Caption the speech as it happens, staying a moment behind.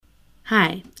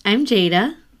Hi, I'm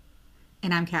Jada.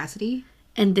 And I'm Cassidy.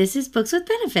 And this is Books with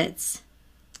Benefits.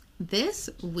 This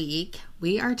week,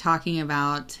 we are talking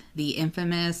about the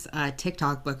infamous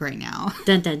TikTok book right now.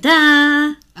 Dun dun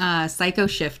dun! Psycho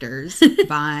Shifters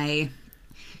by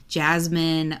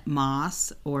Jasmine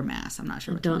Moss or Mass. I'm not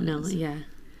sure what Don't know, is. yeah.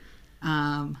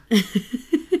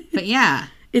 But yeah.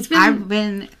 I've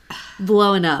been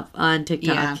blowing up on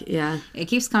TikTok. Yeah. It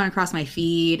keeps coming across my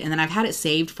feed, and then I've had it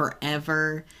saved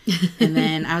forever. And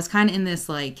then I was kind of in this,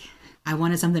 I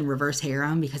wanted something reverse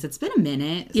harem because it's been a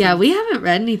minute. Yeah, we haven't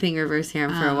read anything reverse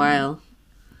harem for a while.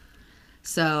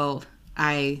 So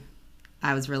I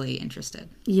was really interested.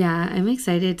 Yeah, I'm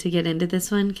excited to get into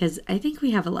this one because I think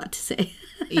we have a lot to say.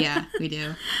 Yeah, we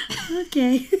do.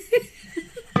 Okay.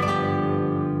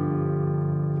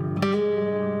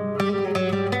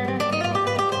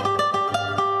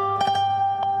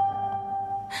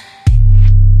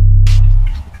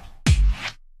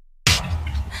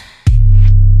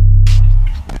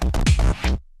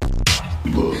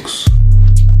 Books.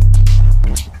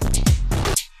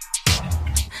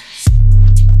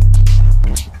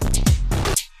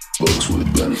 Books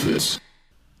with Benefits.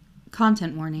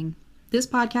 Content warning. This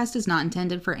podcast is not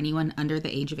intended for anyone under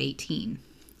the age of 18.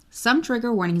 Some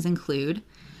trigger warnings include,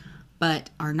 but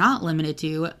are not limited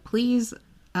to, please,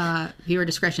 viewer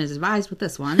discretion is advised with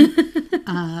this one,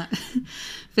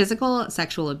 physical,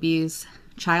 sexual abuse,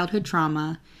 childhood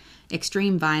trauma,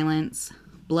 extreme violence,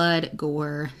 blood,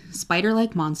 gore,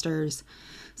 spider-like monsters,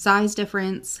 size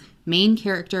difference, main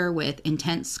character with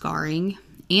intense scarring,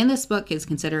 and this book is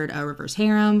considered a reverse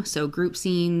harem, so group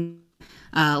scene,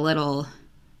 little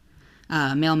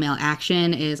male-male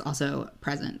action is also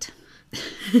present.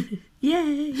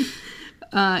 Yay!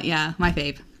 Yeah, my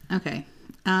fave. Okay.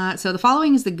 So the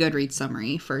following is the Goodreads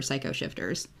summary for Psycho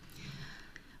Shifters.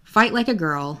 Fight like a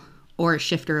girl, or a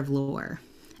shifter of lore.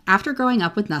 After growing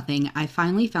up with nothing, I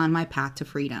finally found my path to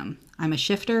freedom. I'm a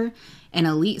shifter, an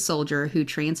elite soldier who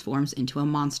transforms into a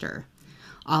monster.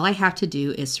 All I have to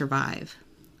do is survive.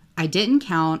 I didn't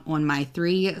count on my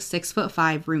 3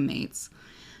 6'5" roommates.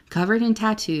 Covered in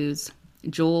tattoos,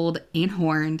 jeweled and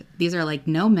horned, these are like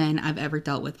no men I've ever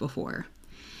dealt with before.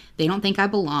 They don't think I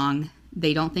belong.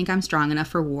 They don't think I'm strong enough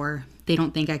for war. They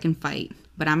don't think I can fight,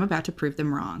 but I'm about to prove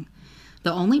them wrong.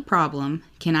 The only problem,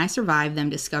 can I survive them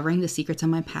discovering the secrets of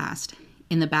my past?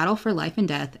 In the battle for life and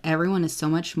death, everyone is so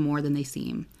much more than they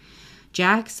seem.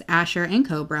 Jax, Asher, and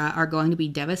Cobra are going to be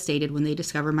devastated when they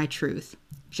discover my truth.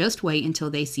 Just wait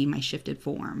until they see my shifted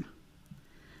form.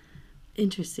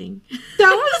 Interesting.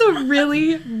 That was a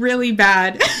really, really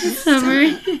bad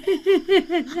summary.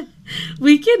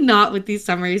 We cannot with these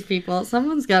summaries, people.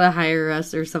 Someone's got to hire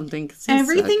us or something.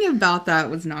 Everything about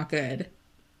that was not good.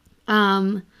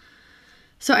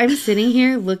 So I'm sitting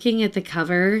here looking at the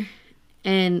cover,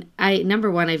 and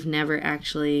number one, I've never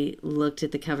actually looked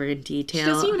at the cover in detail. She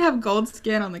doesn't even have gold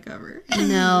skin on the cover.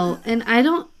 No, and I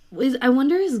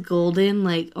wonder is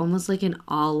golden almost like an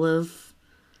olive?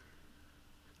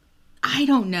 I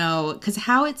don't know, because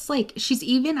how it's she's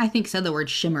even, I think, said the word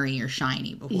shimmery or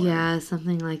shiny before. Yeah,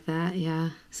 something like that,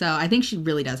 yeah. So I think she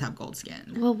really does have gold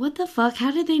skin. Well, what the fuck? How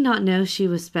did they not know she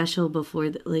was special before,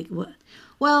 what?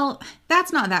 Well,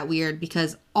 that's not that weird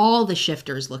because all the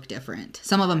shifters look different.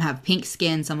 Some of them have pink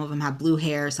skin, some of them have blue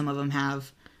hair, some of them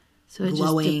have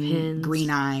glowing green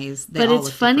eyes. But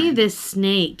it's funny, different. This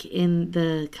snake in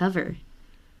the cover.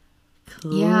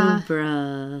 Cobra.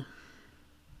 Yeah.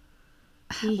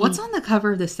 What's on the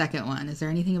cover of the second one? Is there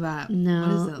anything about... No,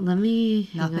 what is it? Let me...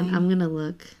 Nothing? Hang on, I'm going to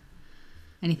look.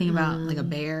 Anything about a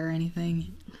bear or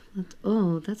anything?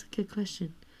 That's a good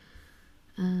question.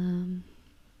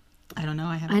 I don't know.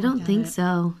 I don't think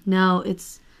so. No,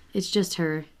 it's just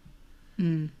her.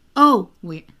 Mm. Oh,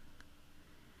 wait.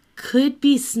 Could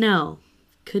be snow.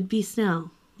 Or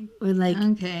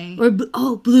okay. Or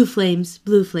blue flames.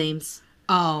 Blue flames.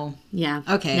 Oh. Yeah.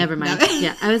 Okay. Never mind.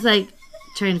 Yeah, I was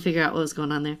trying to figure out what was going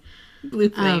on there. Blue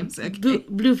flames. Okay.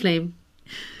 Blue flame.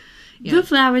 Yeah. Blue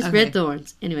flowers, red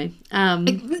thorns. Anyway.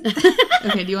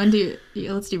 Okay. Do you want to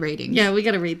do? Let's do ratings. Yeah, we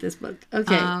got to rate this book.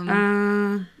 Okay.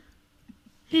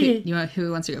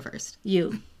 Who wants to go first?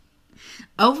 You.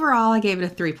 Overall, I gave it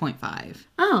a 3.5.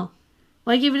 Oh.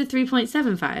 Well, I gave it a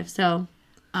 3.75, so.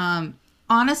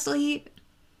 Honestly,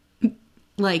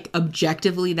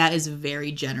 objectively, that is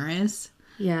very generous.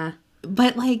 Yeah.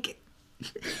 But,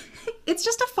 it's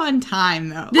just a fun time,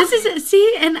 though. This is,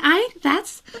 see, and I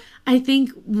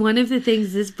think one of the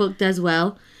things this book does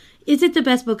well. Is it the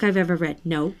best book I've ever read?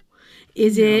 No.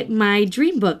 Is it my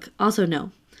dream book? Also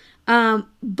no.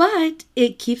 But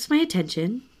it keeps my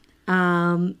attention.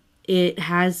 It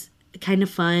has kind of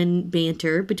fun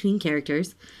banter between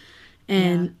characters.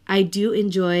 And I do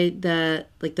enjoy the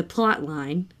plot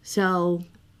line. So,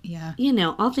 Yeah.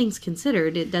 All things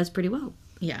considered, it does pretty well.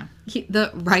 Yeah.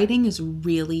 The writing is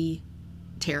really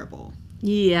terrible.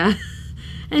 Yeah.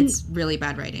 And it's really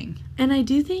bad writing. And I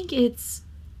do think it's,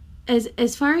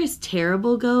 as far as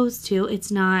terrible goes, too,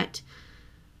 it's not,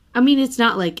 it's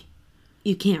not like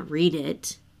you can't read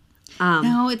it.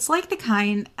 No, it's like the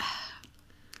kind,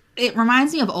 it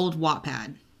reminds me of old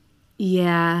Wattpad.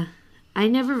 Yeah. I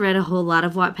never read a whole lot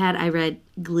of Wattpad. I read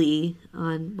Glee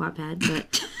on Wattpad,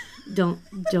 but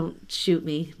don't shoot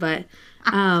me. But,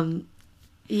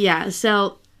 yeah,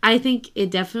 so I think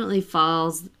it definitely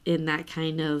falls in that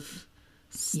kind of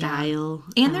style.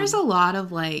 Yeah. And there's a lot of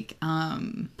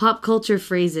pop culture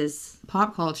phrases.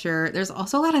 Pop culture. There's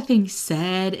also a lot of things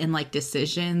said and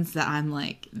decisions that I'm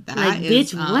like, that like,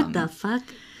 is, bitch, what the fuck?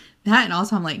 That, and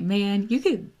also I'm like, man,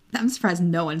 I'm surprised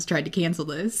no one's tried to cancel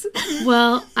this.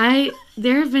 Well,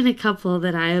 there have been a couple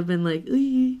that I have been like,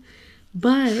 "Ee,"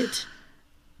 but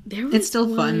it's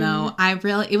still fun though.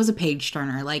 It was a page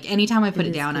turner. Like anytime I put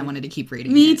it down, I wanted to keep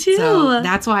reading. Me it. too. So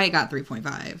that's why it got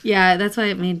 3.5. Yeah, that's why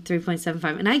it made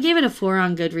 3.75, and I gave it a 4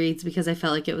 on Goodreads because I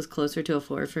felt like it was closer to a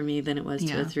 4 for me than it was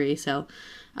to a 3. So,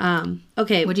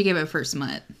 okay. What'd you give it for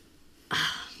smut?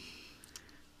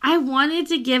 I wanted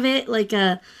to give it like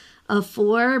a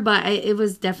 4, but it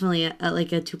was definitely a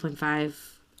 2.5.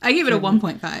 I gave it a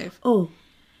 1.5. Oh,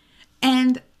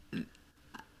 and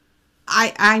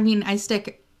I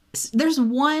stick. There's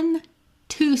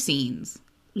 2 scenes.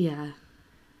 Yeah.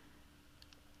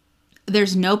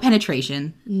 There's no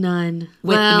penetration. None.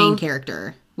 With the main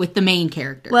character.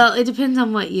 Well, it depends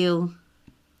on what you...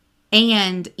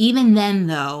 And even then,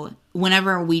 though,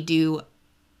 whenever we do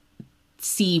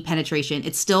see penetration,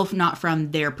 it's still not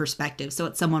from their perspective. So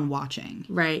it's someone watching.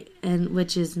 Right. And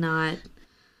which is not...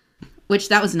 Which,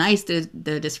 that was nice.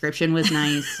 The description was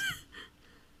nice.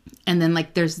 And then,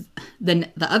 there's the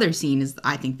other scene is,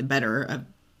 I think, the better of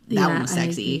that one was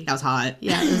sexy. That was hot.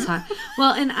 Yeah, it was hot.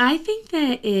 Well, and I think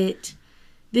that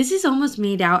this is almost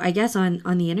made out, I guess, on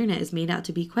the internet is made out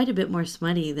to be quite a bit more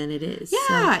smutty than it is.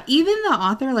 Yeah, so. Even the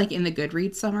author, in the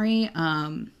Goodreads summary,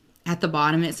 at the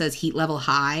bottom it says heat level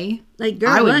high. Girl,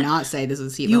 I would not say this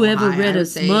is heat level high. You ever read a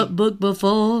smut book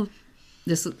before?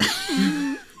 This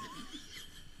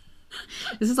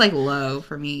This is low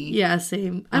for me. Yeah,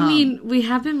 same. We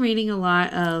have been reading a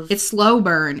lot of... It's slow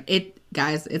burn.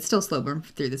 Guys, it's still slow burn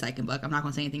through the second book. I'm not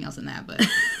going to say anything else in that, but...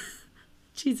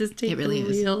 Jesus, take it really the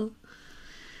wheel. Is.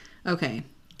 Okay.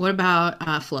 What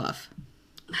about fluff?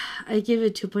 I give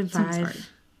it 2.5.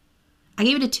 I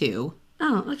gave it a 2.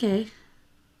 Oh, okay.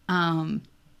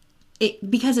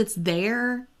 Because it's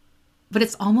there, but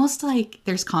it's almost like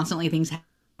there's constantly things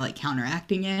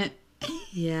counteracting it.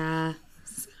 Yeah.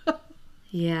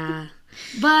 Yeah.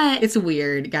 But it's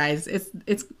weird, guys.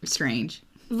 It's strange.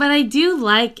 But I do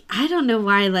I don't know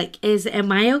why,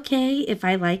 am I okay if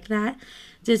I like that?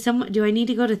 Do I need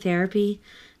to go to therapy?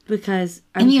 Because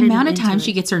and the amount of times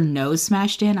she gets her nose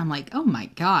smashed in, I'm like, oh my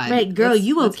God. Right, girl,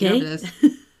 you okay?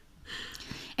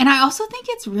 And I also think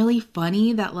it's really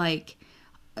funny that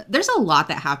there's a lot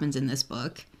that happens in this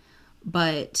book,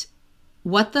 but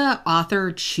what the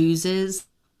author chooses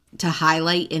to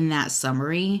highlight in that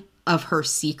summary of her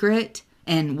secret,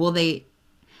 and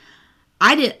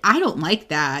I don't like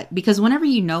that, because whenever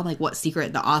what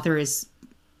secret the author is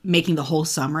making the whole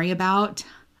summary about,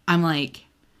 I'm like,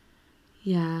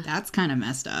 yeah, that's kind of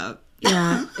messed up.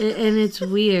 Yeah, and it's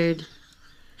weird.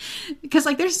 Because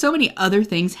there's so many other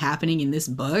things happening in this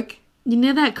book. You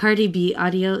know that Cardi B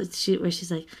audio where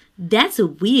she's like, that's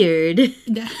weird.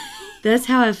 That's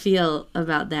how I feel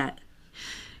about that.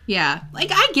 Yeah.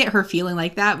 I get her feeling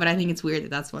like that, but I think it's weird that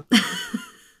that's what the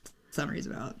summary's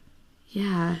about.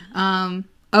 Yeah.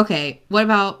 Okay. What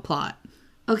about plot?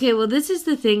 Okay, well, this is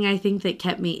the thing I think that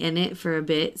kept me in it for a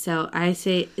bit. So I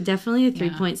say definitely a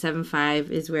 3.75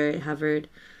 is where it hovered.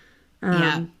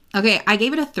 Yeah. Okay, I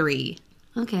gave it a 3.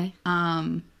 Okay.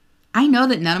 I know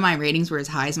that none of my ratings were as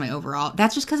high as my overall.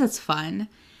 That's just because it's fun.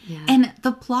 Yeah. And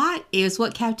the plot is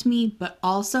what kept me, but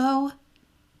also,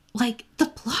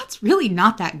 the plot's really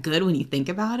not that good when you think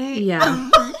about it. Yeah.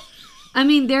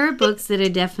 There are books that are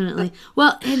definitely...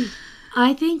 Well, and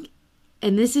I think...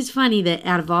 And this is funny that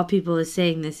out of all people is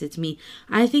saying this, it's me.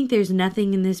 I think there's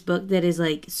nothing in this book that is,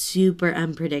 super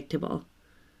unpredictable.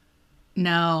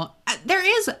 No. There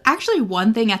is actually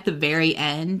one thing at the very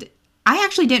end. I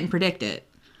actually didn't predict it.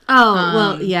 Oh,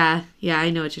 well, yeah. Yeah, I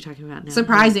know what you're talking about now.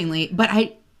 Surprisingly. But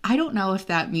I don't know if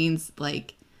that means,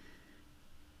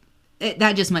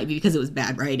 that just might be because it was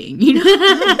bad writing,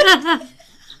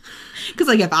 Because,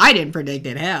 like, if I didn't predict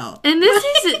it, hell. And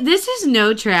this is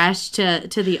no trash to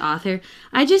the author.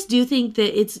 I just do think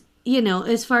that it's, you know,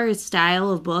 as far as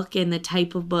style of book and the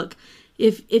type of book,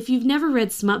 if you've never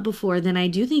read smut before, then I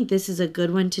do think this is a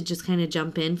good one to just kind of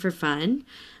jump in for fun.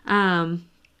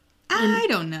 I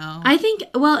don't know. I think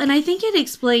it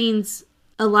explains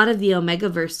a lot of the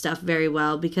Omegaverse stuff very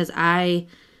well, because I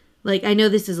know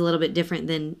this is a little bit different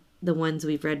than the ones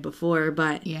we've read before,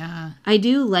 but yeah, I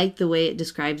do like the way it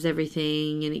describes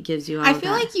everything and it gives you all I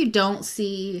feel like you don't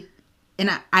see,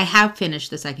 and I have finished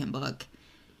the second book.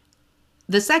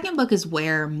 The second book is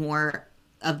where more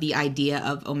of the idea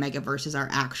of Omegaverses are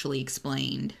actually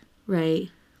explained. Right.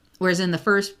 Whereas in the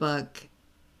first book,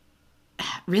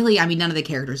 really, I mean, none of the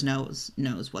characters knows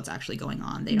what's actually going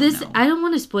on. They don't know. I don't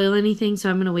want to spoil anything, so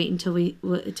I'm going to wait until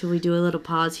we do a little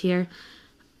pause here.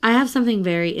 I have something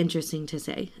very interesting to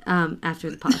say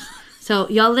after the pause. So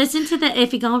y'all listen to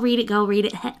if you're going to read it, go read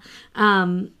it.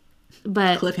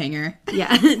 But cliffhanger.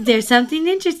 Yeah, there's something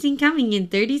interesting coming in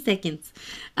 30 seconds.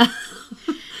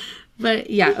 But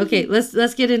yeah, okay,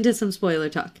 let's get into some spoiler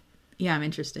talk. Yeah, I'm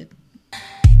interested.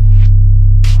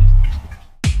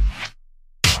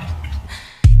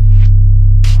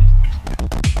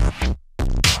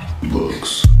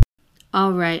 Books.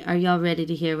 All right, are y'all ready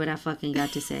to hear what I fucking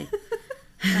got to say?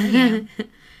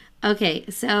 Okay,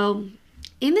 so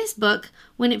in this book,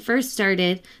 when it first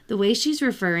started, the way she's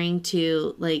referring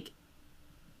to, like,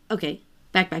 okay,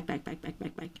 back.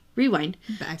 Rewind.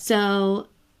 Back. So,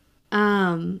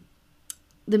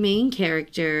 the main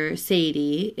character,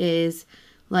 Sadie, is,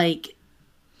 like,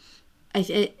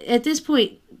 at this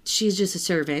point, she's just a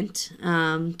servant,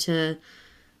 to,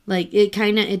 like, it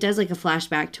does, like, a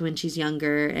flashback to when she's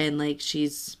younger, and, like,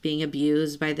 she's being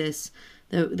abused by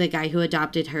the guy who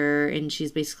adopted her, and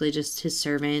she's basically just his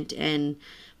servant.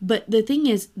 But the thing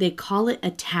is, they call it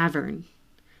a tavern.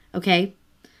 Okay?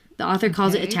 The author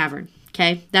calls it a tavern.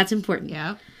 Okay? That's important.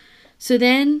 Yeah. So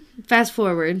then, fast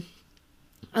forward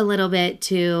a little bit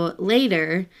to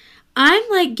later, I'm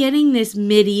like getting this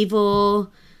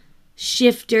medieval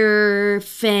shifter,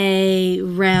 fae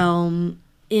realm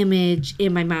image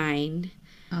in my mind.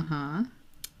 Uh-huh.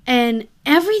 And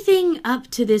everything up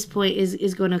to this point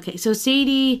is going okay. So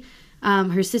Sadie,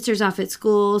 her sister's off at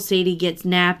school. Sadie gets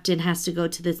napped and has to go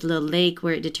to this little lake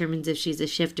where it determines if she's a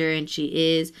shifter, and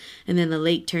she is. And then the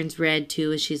lake turns red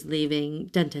too as she's leaving.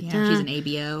 Dun, dun, Yeah, dun. she's an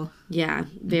ABO. Yeah,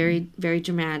 very, very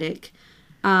dramatic.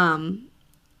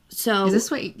 So is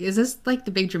this like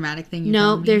the big dramatic thing?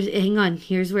 No, hang on.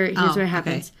 Here's where it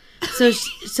happens. Okay.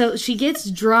 So she gets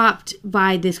dropped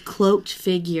by this cloaked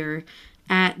figure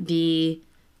at the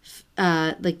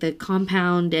like the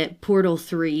compound at Portal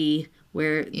 3,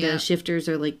 where the shifters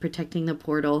are like protecting the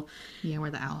portal. Yeah,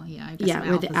 where the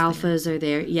alphas are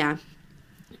there. Yeah.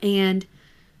 And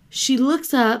she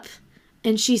looks up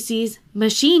and she sees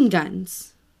machine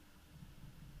guns.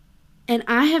 And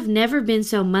I have never been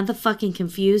so motherfucking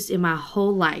confused in my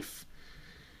whole life.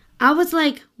 I was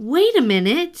like, wait a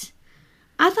minute.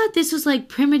 I thought this was like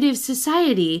primitive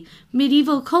society,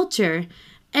 medieval culture.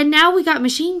 And now we got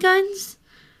machine guns?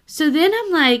 So then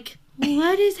I'm like,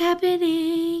 what is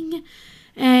happening?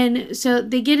 And so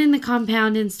they get in the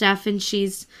compound and stuff, and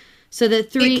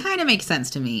it kind of makes sense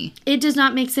to me. It does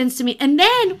not make sense to me. And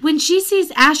then when she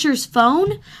sees Asher's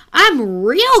phone, I'm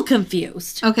real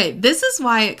confused. Okay, this is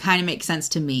why it kind of makes sense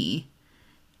to me.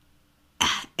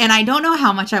 And I don't know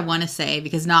how much I want to say,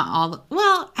 because not all...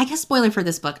 Well, I guess spoiler for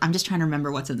this book. I'm just trying to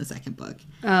remember what's in the second book.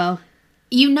 Oh.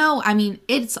 You know, I mean,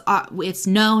 it's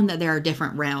known that there are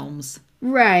different realms.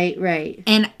 Right.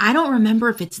 And I don't remember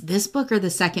if it's this book or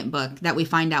the second book that we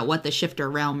find out what the shifter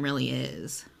realm really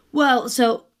is. Well,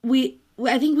 so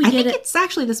I think it's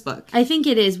actually this book. I think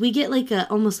it is. We get like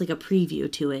almost like a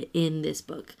preview to it in this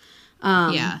book.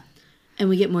 Yeah. And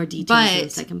we get more details in the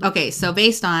second book. Okay, so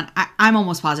based on, I'm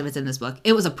almost positive it's in this book.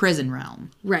 It was a prison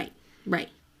realm. Right.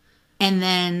 And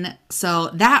then, so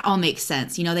that all makes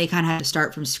sense. You know, they kind of had to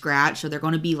start from scratch, so they're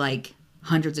going to be like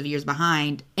hundreds of years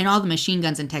behind. And all the machine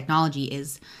guns and technology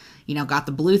is, you know, got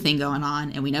the blue thing going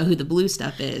on, and we know who the blue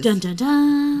stuff is. Dun, dun,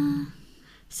 dun.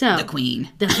 So the queen.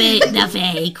 The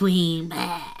Fae Queen.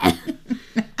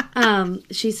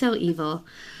 She's so evil.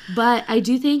 But I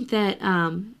do think that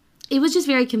it was just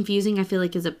very confusing, I feel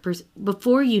like, as a person,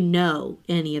 before you know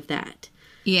any of that.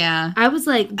 Yeah. I was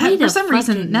like, wait for some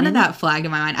reason, none of minute. that flagged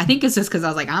in my mind. I think it's just because I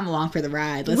was like, I'm along for the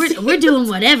ride. We're doing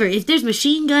whatever. If there's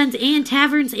machine guns and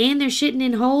taverns and they're shitting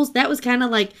in holes, that was kind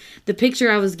of like the picture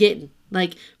I was getting.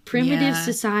 Like, primitive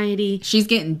society. She's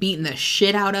getting beaten the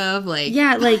shit out of. Like,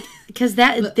 yeah, like, because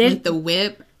that... with the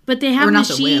whip. But they have Or not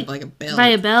the machine whip, like a belt. by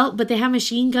a belt, but they have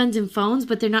machine guns and phones,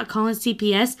 but they're not calling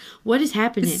CPS. What is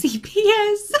happening?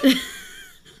 CPS.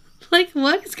 Like,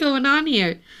 what is going on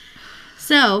here?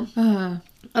 So,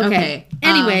 okay.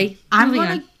 Anyway, I'm moving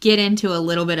going to get into a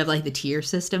little bit of like the tier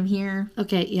system here.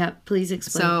 Okay, yeah, please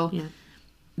explain. So, yeah.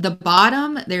 the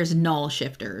bottom, there's null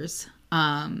shifters.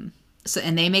 So,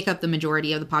 and they make up the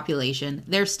majority of the population.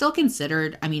 They're still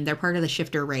considered, I mean, they're part of the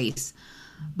shifter race,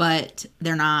 but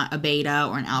they're not a beta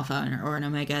or an alpha or an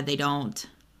omega. They don't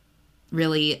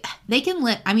really, they can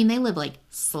live, I mean, they live like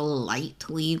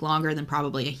slightly longer than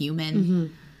probably a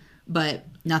human, but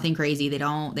nothing crazy. They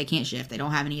can't shift. They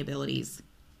don't have any abilities.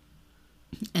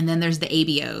 And then there's the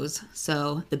ABOs.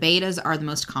 So the betas are the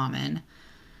most common.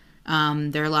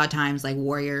 They're a lot of times like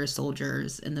warriors,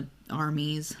 soldiers in the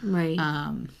armies. Right.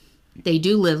 They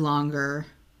do live longer.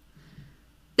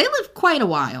 They live quite a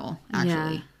while,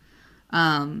 actually.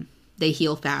 Yeah. They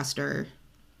heal faster.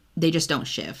 They just don't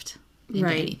shift into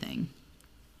anything.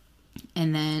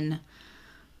 And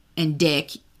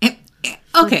Dick.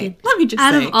 Okay, let me just say.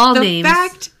 Out of all the names.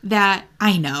 fact that,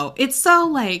 I know, it's so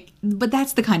like, but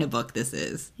that's the kind of book this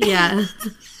is. Yeah.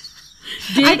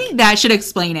 I think that should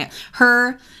explain it.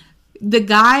 The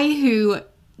guy who,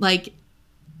 like,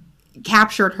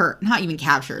 captured her, not even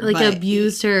captured, like but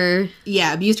abused her.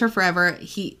 Yeah, abused her forever.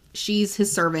 She's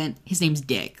his servant. His name's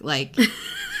Dick. Like,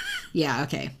 yeah,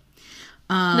 okay.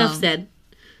 Enough said.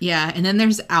 Yeah, and then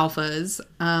there's alphas.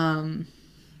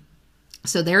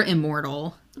 So they're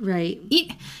immortal. Right.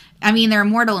 I mean, they're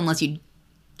immortal unless you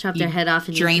chop their head off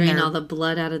and drain all the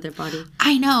blood out of their body.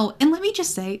 I know. And let me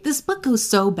just say, this book goes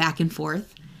so back and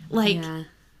forth. Like,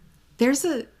 there's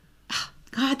a...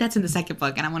 God, that's in the second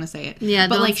book, and I want to say it. Yeah,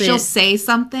 but don't like say she'll it. say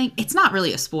something. It's not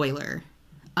really a spoiler,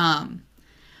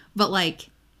 but like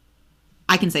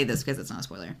I can say this because it's not a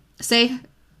spoiler. Say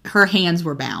her hands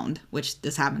were bound, which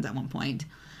this happens at one point,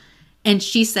 and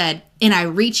she said, "And I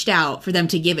reached out for them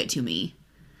to give it to me,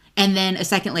 and then a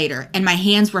second later, and my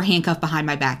hands were handcuffed behind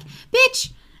my back,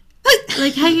 bitch."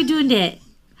 Like, how you doing that?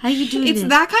 How you doing It's that?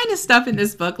 that kind of stuff in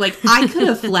this book. Like, I could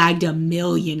have flagged a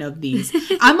million of these.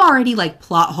 I'm already, like,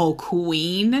 plot hole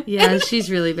queen. Yeah, she's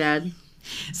really bad.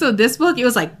 So this book, it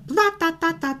was like, dot, dot,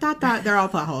 dot, dot, dot, dot. They're all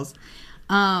plot holes.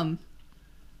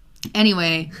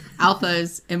 Anyway,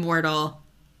 alphas, immortal.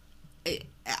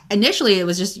 Initially, it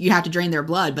was just you have to drain their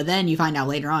blood. But then you find out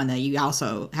later on that you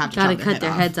also have to cut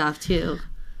their heads off, too.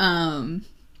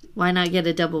 Why not get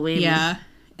a double whammy? Yeah.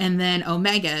 And then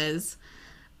omegas...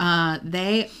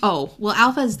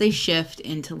 alphas, they shift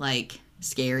into like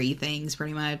scary things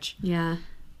pretty much. Yeah.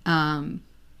 And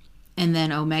then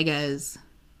omegas,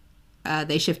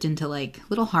 they shift into like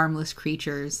little harmless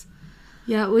creatures.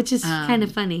 Yeah, which is kind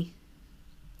of funny.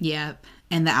 Yep.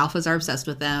 And the alphas are obsessed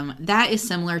with them. That is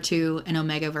similar to an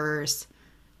Omegaverse.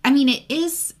 I mean, it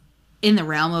is in the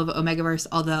realm of Omegaverse,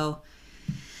 although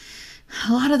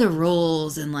a lot of the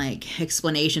rules and like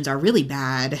explanations are really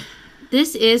bad.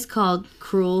 This is called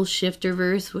Cruel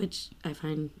Shifterverse, which I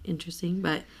find interesting,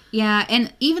 but... Yeah,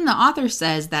 and even the author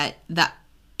says that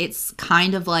it's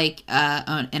kind of like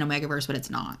an Omegaverse, but it's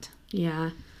not. Yeah.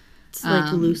 It's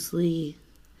like loosely...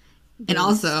 And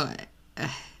also, I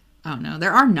don't know,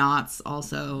 there are knots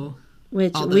also.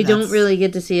 Which we don't really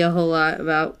get to see a whole lot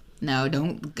about. No,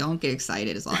 don't get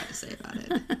excited is all I have to say about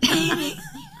it.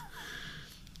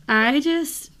 I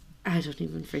don't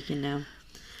even freaking know.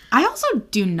 I also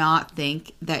do not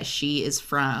think that she is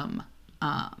from,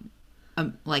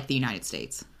 like, the United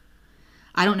States.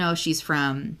 I don't know if she's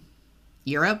from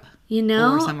Europe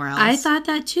or somewhere else. I thought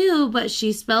that too, but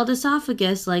she spelled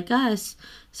esophagus like us,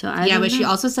 so I don't know. She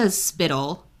also says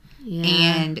spittle, yeah.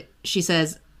 And she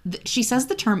says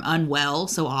the term unwell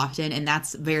so often, and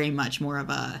that's very much more of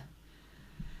a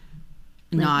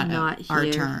not our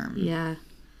term. Yeah,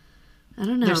 I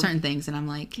don't know. There's certain things, and I'm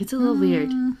like, it's a little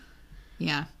weird.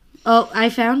 Yeah. Oh, I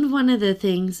found one of the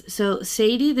things. So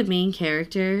Sadie, the main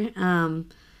character,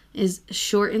 is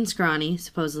short and scrawny,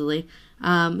 supposedly.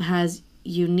 Has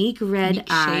unique red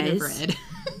eyes, shade of red.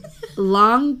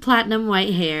 long platinum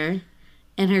white hair,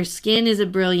 and her skin is a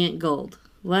brilliant gold.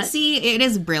 What? See, it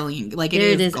is brilliant. Like, there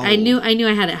it is. Gold. I knew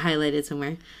I had it highlighted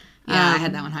somewhere. Yeah, I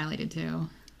had that one highlighted too.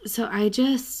 So I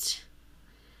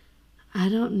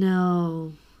don't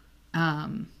know.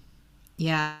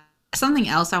 Yeah. Something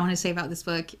else I want to say about this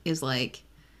book is, like,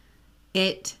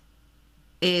 it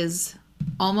is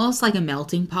almost like a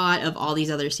melting pot of all these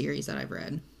other series that I've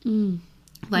read.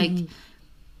 Like,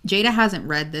 Jada hasn't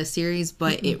read this series,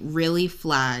 but it really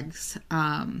flags.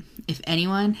 If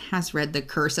anyone has read the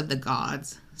Curse of the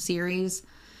Gods series,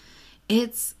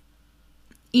 it's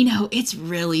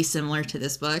really similar to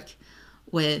this book.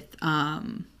 with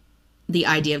the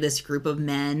idea of this group of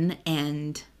men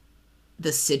and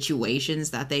the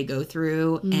situations that they go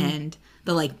through and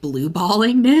the like blue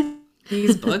ballingness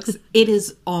these books, it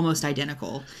is almost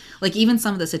identical. Like even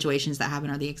some of the situations that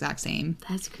happen are the exact same.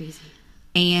 That's crazy.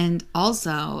 And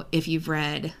also, if you've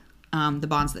read the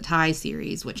Bonds That Tie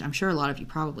series, which I'm sure a lot of you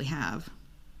probably have,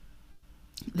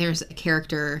 there's a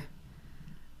character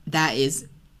that is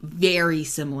very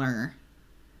similar.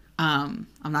 I'm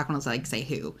not going to like say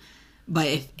who, but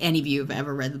if any of you have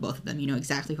ever read the both of them, you know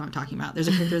exactly who I'm talking about. There's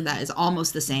a character that is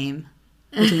almost the same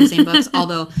between the same books,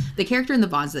 although the character in the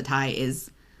Bonds That Tie is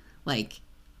like,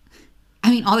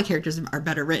 I mean, all the characters are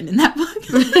better written in that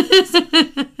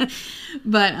book.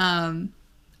 But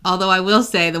although I will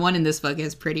say the one in this book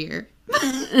is prettier.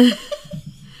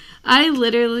 I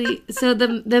literally, so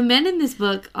the men in this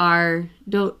book are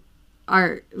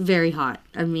very hot.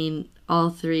 I mean, all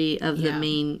three of the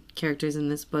main characters in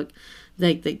this book,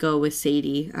 like that go with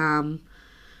Sadie,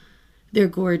 they're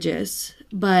gorgeous.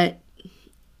 But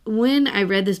when I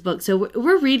read this book, so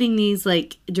we're reading these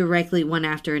like directly one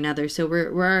after another. So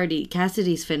we're already,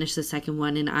 Cassidy's finished the second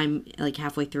one and I'm like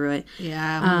halfway through it.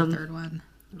 Yeah, I'm on the third one.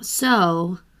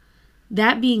 So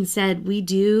that being said, we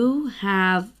do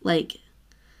have like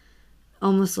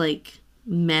almost like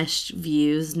meshed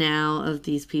views now of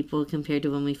these people compared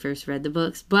to when we first read the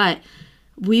books. But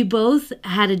we both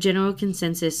had a general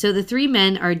consensus. So the three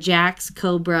men are Jax,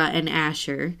 Cobra, and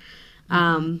Asher.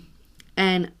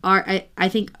 And I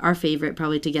think our favorite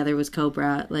probably together was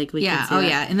Cobra. Like we Yeah, could see oh that.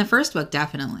 yeah, in the first book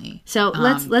definitely. So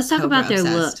let's talk Cobra about their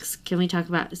obsessed. looks. Can we talk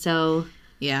about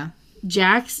Yeah.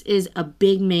 Jax is a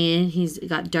big man. He's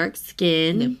got dark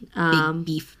skin.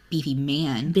 Big beefy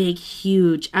man. Big,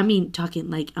 huge. I mean, talking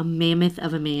like a mammoth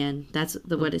of a man. That's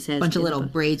what it says. Bunch of in the little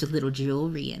book. braids with little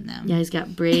jewelry in them. Yeah, he's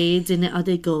got braids and all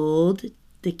the gold,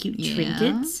 the cute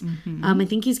trinkets. I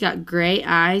think he's got gray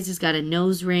eyes. He's got a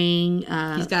nose ring.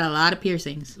 He's got a lot of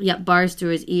piercings. Yep, bars through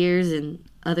his ears and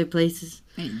other places.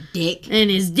 And dick.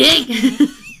 And his dick.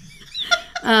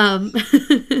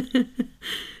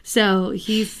 So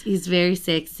he's very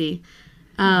sexy.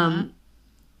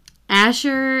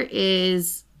 Asher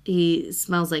he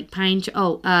smells like pine.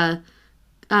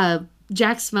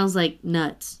 Jack smells like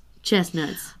nuts,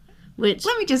 chestnuts. Which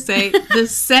Let me just say, the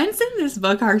scents in this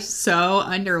book are so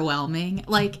underwhelming.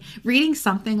 Like, reading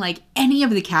something like any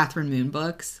of the Catherine Moon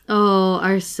books,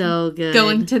 are so good.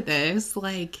 going to this,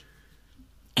 like,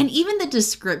 and even the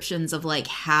descriptions of, like,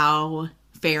 how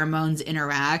pheromones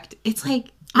interact, it's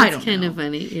like, I don't know. It's kind of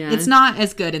funny, yeah. It's not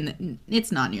as good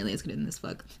it's not nearly as good in this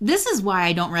book. This is why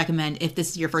I don't recommend, if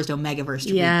this is your first Omegaverse,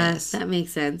 to read this. That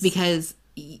makes sense. Because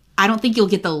I don't think you'll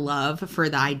get the love for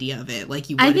the idea of it like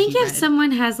you would. I think if if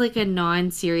someone has like a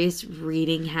non-serious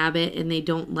reading habit and they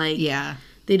don't like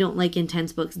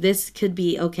intense books, this could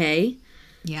be okay.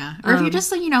 Yeah. Or if you're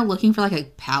just like, looking for like a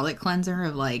palate cleanser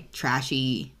of like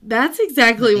trashy. That's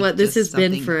exactly what this has just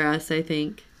been something- for us, I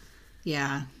think.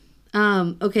 Yeah.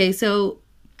 Okay, so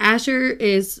Asher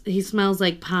he smells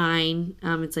like pine.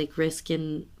 It's like rich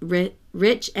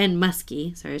and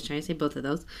musky. Sorry, I was trying to say both of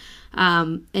those.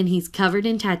 And he's covered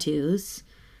in tattoos.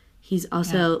 He's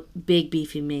also big,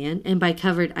 beefy man. And by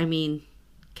covered, I mean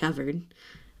covered.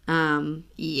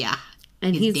 Yeah.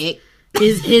 And his dick.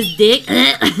 His dick.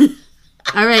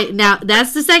 All right, now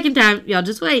that's the second time. Y'all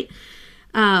just wait.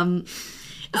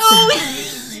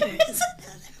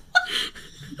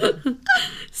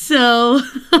 So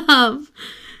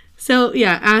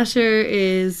yeah, Asher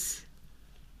is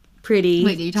pretty.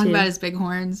 Wait, are you talking too. about his big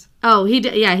horns? Oh, he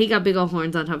got big old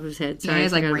horns on top of his head. Sorry, Yeah, he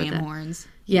has I like forgot about ram that. horns.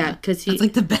 Yeah, because that's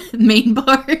like the main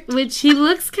part. which he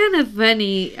looks kind of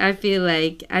funny. I feel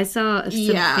like I saw some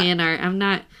fan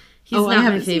art. He's not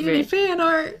my favorite. Seen any fan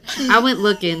art. I went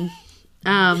looking.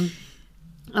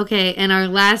 Okay, and our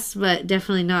last but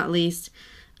definitely not least,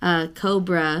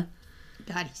 Cobra.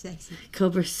 God, he's sexy.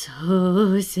 Cobra's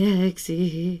so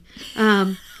sexy.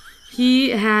 He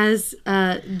has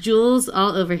jewels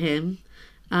all over him.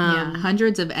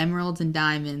 Hundreds of emeralds and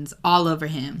diamonds all over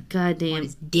him. Goddamn. On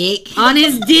his dick. On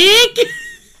his dick?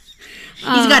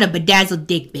 He's got a bedazzled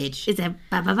dick, bitch. It's a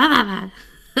ba-ba-ba-ba-ba.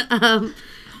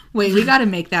 Wait, we gotta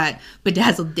make that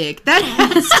bedazzled dick. That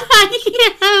has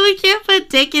Yeah, we can't put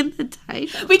dick in the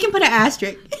title. we can put an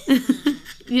asterisk.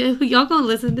 Y'all gonna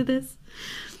listen to this?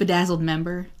 Bedazzled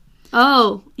member.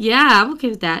 Oh, yeah, I'm okay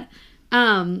with that.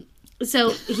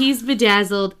 So he's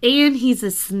bedazzled and he's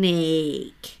a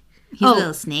snake. He's a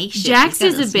little snake shit. Jax He's got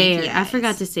is a little snaky bear. I eyes.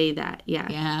 forgot to say that. Yeah.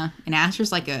 Yeah, and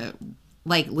Asher's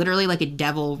literally like a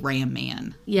devil ram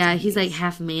man. Yeah, he's like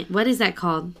half man. What is that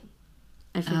called?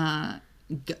 I forget.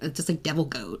 Just like devil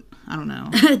goat. I don't know.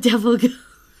 Devil goat.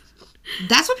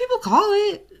 That's what people call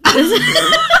it.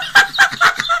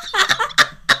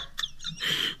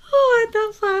 What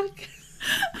the fuck?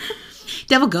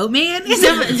 Devil Goat Man?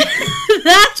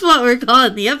 That's what we're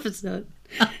calling the episode.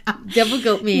 Devil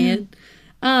Goat Man.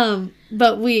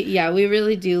 But we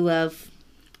really do love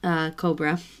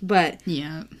Cobra. But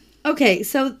yeah. Okay,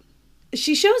 so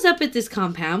she shows up at this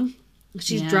compound.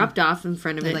 She's dropped off in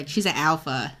front of They're it. like, she's an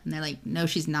alpha. And they're like, no,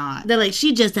 she's not. They're like,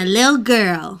 she's just a little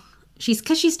girl.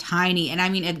 Because she's tiny. And I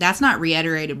mean, that's not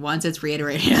reiterated once. It's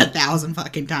reiterated 1,000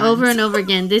 fucking times. Over and over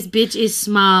again. This bitch is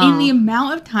small. In the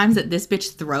amount of times that this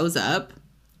bitch throws up,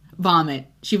 vomit.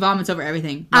 She vomits over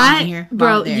everything. Vomit here, vomit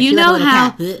bro, there. you She's know like a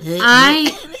how little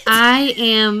cat. I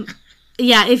am...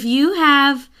 Yeah, if you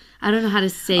have... I don't know how to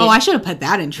say it. Oh, I should have put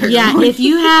that in trigger. Yeah, if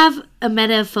you have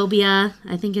emetophobia,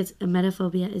 I think it's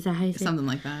emetophobia. Is that how you say it? Something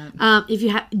like that. If you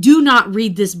have... Do not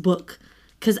read this book.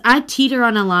 Because I teeter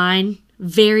on a line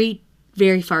very...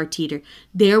 very far teeter.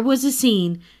 There was a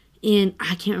scene in,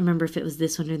 I can't remember if it was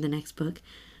this one or the next book,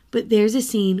 but there's a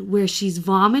scene where she's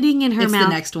vomiting in her mouth. It's the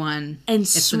next one. And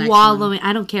swallowing.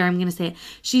 I don't care. I'm going to say it.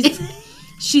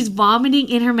 She's vomiting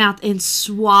in her mouth and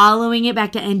swallowing it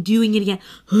back down and doing it again.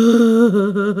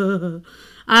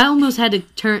 I almost had to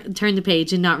turn the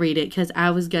page and not read it because I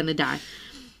was going to die.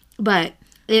 But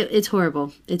it's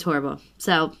horrible. It's horrible.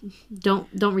 So don't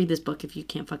read this book if you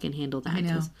can't fucking handle that. I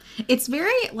know. It's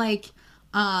very like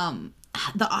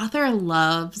the author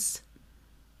loves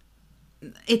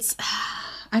it's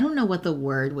I don't know what the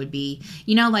word would be.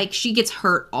 You know, like she gets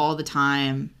hurt all the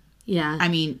time. Yeah. I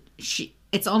mean,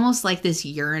 it's almost like this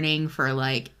yearning for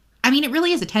like I mean, it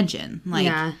really is attention. Like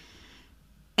yeah.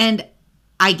 And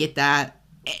I get that.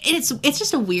 It's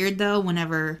just a weird though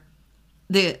whenever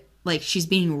she's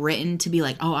being written to be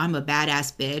like, oh, I'm a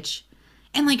badass bitch.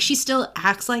 And like she still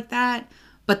acts like that,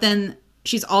 but then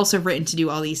she's also written to do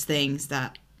all these things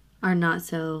that are not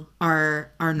so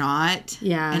are not.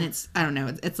 Yeah. And it's I don't know,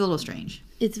 it's a little strange.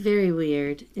 It's very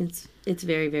weird. It's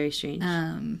very, very strange.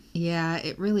 Yeah,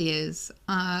 it really is.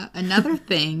 Another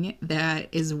thing that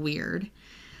is weird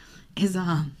is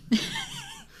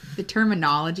the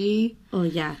terminology. Oh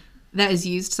yeah. That is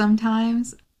used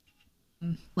sometimes.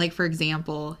 Like, for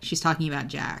example, she's talking about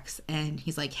Jax, and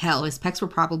he's like, hell, his pecs were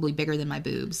probably bigger than my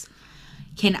boobs.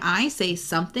 Can I say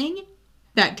something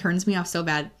that turns me off so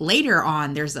bad? Later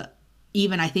on, there's I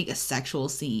think a sexual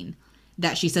scene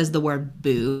that she says the word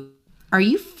boob. Are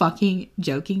you fucking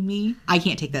joking me? I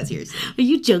can't take that seriously. Are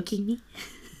you joking me?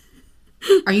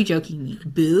 Are you joking me?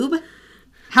 Boob?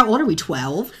 How old are we?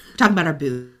 12? We're talking about our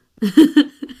boob.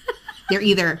 They're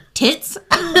either tits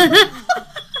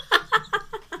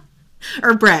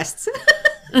or breasts.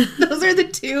 Those are the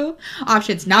two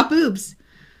options. Not boobs.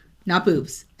 Not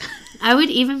boobs. I would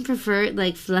even prefer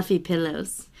like fluffy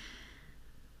pillows.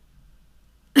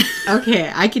 Okay,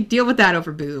 I could deal with that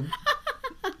over boob.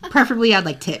 Preferably I'd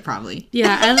like tit probably.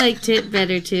 Yeah, I like tit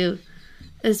better too.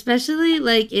 Especially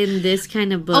like in this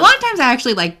kind of book. A lot of times I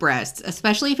actually like breasts,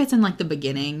 especially if it's in like the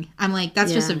beginning. I'm like,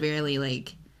 that's just a very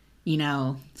like,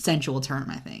 sensual term,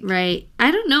 I think. Right.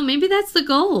 I don't know. Maybe that's the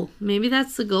goal. Maybe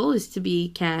that's the goal is to be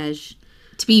cash.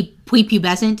 To be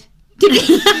prepubescent?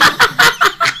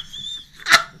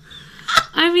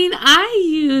 I mean, I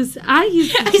use the I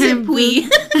said pui.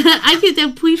 I use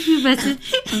the prepubescent.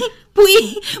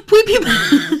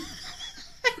 Prepubescent.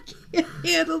 I can't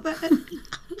handle that.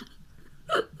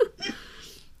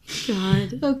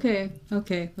 God.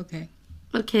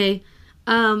 Okay.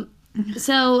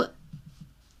 So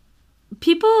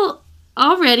people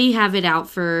already have it out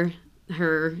for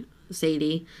her,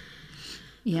 Sadie.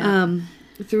 Yeah.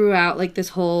 Throughout like this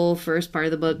whole first part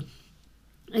of the book.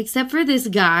 Except for this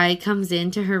guy comes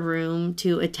into her room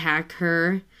to attack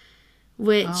her,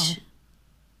 which...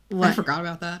 Oh. I forgot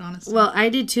about that, honestly. Well, I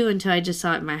did too until I just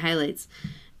saw it in my highlights.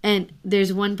 And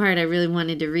there's one part I really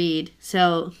wanted to read.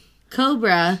 So,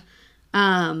 Cobra,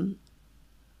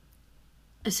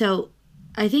 so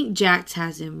I think Jax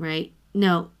has him, right?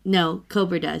 No,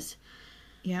 Cobra does.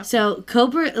 Yeah. So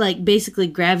Cobra like basically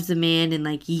grabs the man and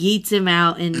like yeets him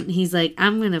out, and he's like,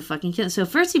 "I'm gonna fucking kill him." So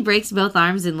first he breaks both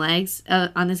arms and legs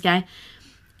on this guy,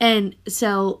 and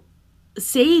so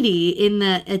Sadie, in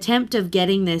the attempt of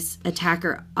getting this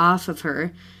attacker off of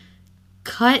her,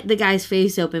 cut the guy's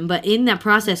face open, but in that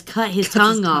process cut his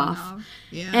tongue off.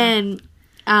 Yeah. And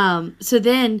so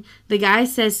then the guy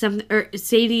says something, or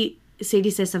Sadie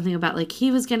says something about like he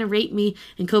was gonna rape me,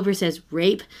 and Cobra says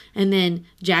rape, and then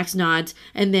Jax nods,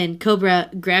 and then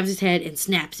Cobra grabs his head and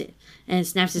snaps it, and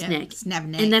snaps his neck. Snap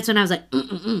neck. And that's when I was like,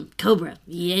 Cobra,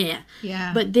 yeah.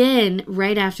 Yeah. But then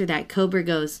right after that, Cobra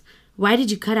goes, "Why did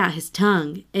you cut out his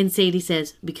tongue?" And Sadie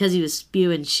says, "Because he was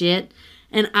spewing shit."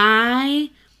 And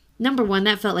number one,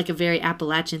 that felt like a very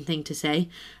Appalachian thing to say.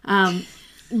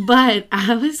 But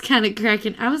I was kind of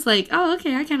cracking. I was like, oh,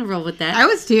 okay, I kind of roll with that. I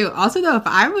was too. Also, though, if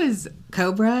I was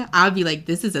Cobra, I would be like,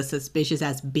 this is a suspicious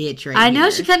ass bitch right I know,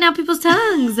 here. she cutting out people's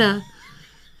tongues.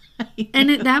 And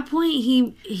at that point,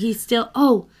 he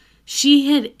still,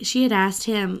 she had asked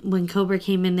him when Cobra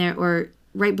came in there, or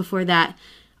right before that,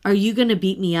 are you going to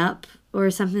beat me up? Or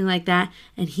something like that.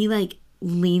 And he, like,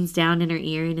 leans down in her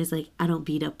ear and is like, I don't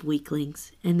beat up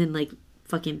weaklings. And then, like,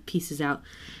 fucking pieces out.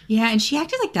 Yeah, and she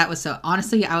acted like that was so...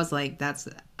 Honestly, I was like, I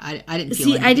didn't feel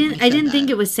See, I didn't that. think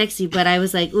it was sexy, but I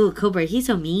was like, ooh, Cobra, he's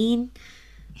so mean.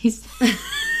 He's...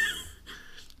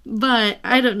 But,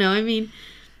 I don't know. I mean,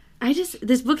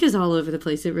 this book is all over the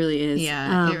place. It really is.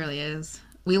 Yeah, it really is.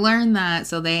 We learned that,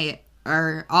 so they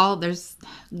are all...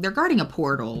 They're guarding a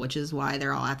portal, which is why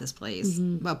they're all at this place.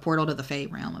 Mm-hmm. A portal to the Fae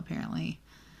realm, apparently.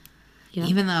 Yeah.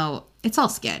 Even though it's all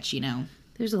sketch, you know.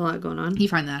 There's a lot going on. You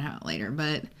find that out later,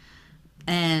 but...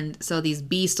 And so these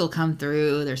beasts will come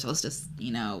through. They're supposed to,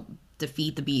 you know,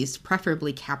 defeat the beast,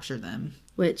 preferably capture them.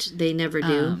 Which they never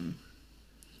do.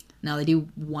 No, they do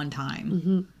one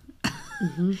time.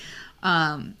 Mm-hmm.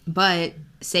 Mm-hmm. But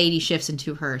Sadie shifts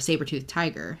into her saber-toothed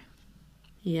tiger.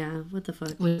 Yeah, what the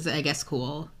fuck? Which is, I guess,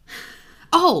 cool.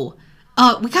 Oh,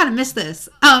 we kind of missed this.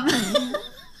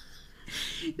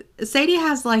 Sadie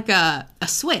has, like, a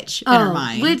switch in her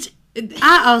mind. Which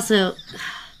I also...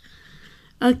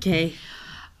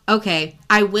 Okay,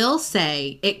 I will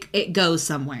say it goes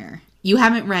somewhere. You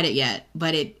haven't read it yet,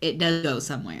 but it does go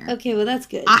somewhere. Okay, well, that's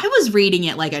good. I was reading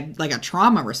it like a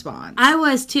trauma response. I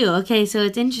was too. Okay, so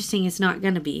it's interesting. It's not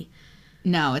going to be.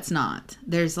 No, it's not.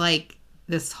 There's like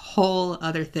this whole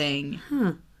other thing.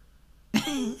 Huh.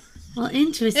 Well,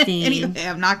 interesting. Anyway,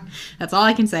 I'm not. That's all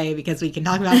I can say because we can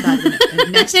talk about that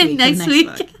next week. next week.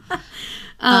 Book.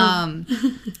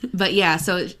 But yeah,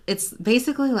 so it's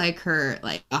basically like her,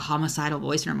 like a homicidal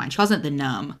voice in her mind. She calls it the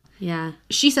numb. Yeah.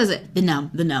 She says it, the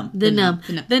numb. Oh. The numb.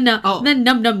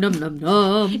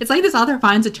 It's like this author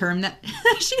finds a term that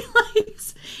she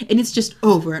likes, and it's just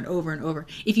over and over and over.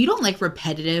 If you don't like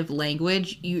repetitive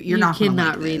language, you're not going to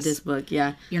like this. Read this book,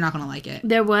 yeah. You're not going to like it.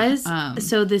 There was,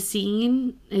 so the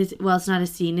scene is, well, it's not a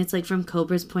scene. It's like from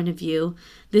Cobra's point of view.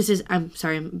 I'm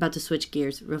sorry, I'm about to switch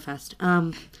gears real fast.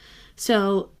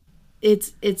 So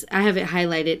it's I have it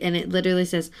highlighted, and it literally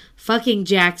says, fucking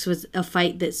Jax was a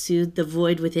fight that soothed the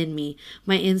void within me.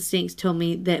 My instincts told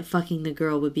me that fucking the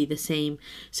girl would be the same.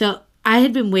 So I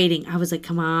had been waiting. I was like,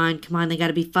 come on, they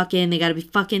gotta be fucking.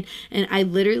 And I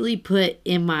literally put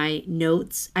in my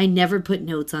notes, I never put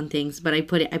notes on things, but I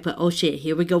put, oh shit,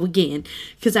 here we go again.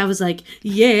 Because I was like,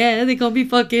 yeah, they gonna be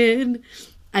fucking.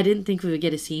 I didn't think we would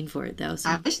get a scene for it, though. So.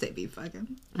 I wish they'd be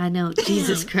fucking. I know,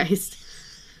 Jesus Christ.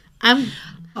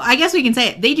 I guess we can say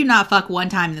it. They do not fuck one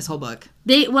time in this whole book.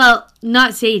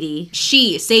 Not Sadie.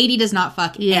 Sadie does not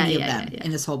fuck any of them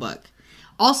in this whole book.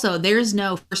 Also, there's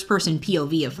no first-person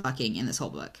POV of fucking in this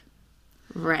whole book.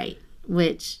 Right.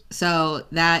 So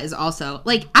that is also,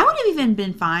 like, I would have even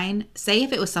been fine, say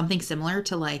if it was something similar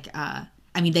to, like, I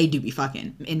mean, they do be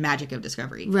fucking in Magic of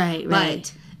Discovery. Right.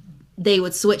 But they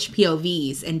would switch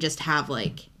POVs and just have,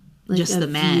 like just the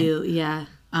men. View, yeah.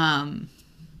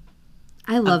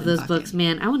 I love those books,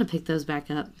 man. I want to pick those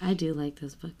back up. I do like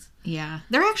those books. Yeah.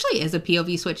 There actually is a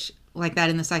POV switch like that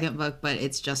in the second book, but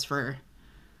it's just for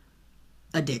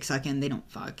a dick sucking. They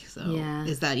don't fuck. So yeah.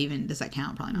 Does that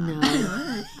count? Probably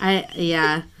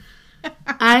not.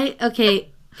 No.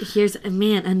 Okay. Here's,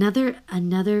 man,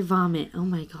 another vomit. Oh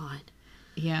my God.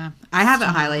 Yeah. I have it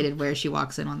highlighted where she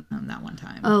walks in on that one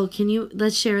time. Oh,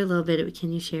 let's share a little bit.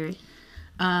 Can you share it?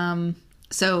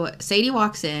 So Sadie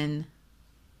walks in.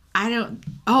 It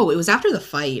was after the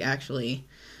fight, actually.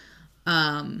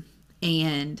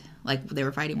 And, like, they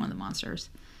were fighting one of the monsters.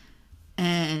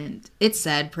 And it's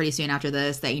said pretty soon after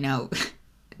this that, you know,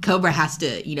 Cobra has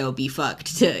to, you know, be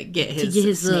fucked to get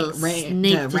his little snake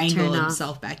to wrangle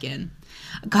himself back in.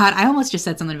 God, I almost just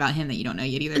said something about him that you don't know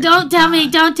yet either. Don't tell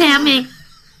me.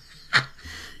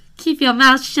 Keep your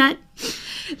mouth shut.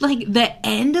 Like, the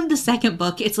end of the second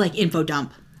book, it's like info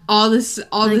dump. All this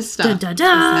stuff. Dun, dun,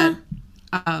 dun.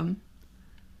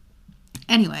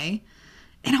 Anyway,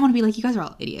 and I want to be like, you guys are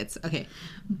all idiots. Okay.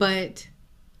 But,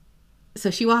 so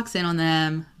she walks in on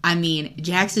them. I mean,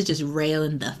 Jax is just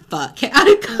railing the fuck out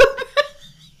of Cobra.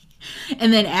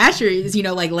 And then Asher is, you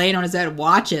know, like laying on his bed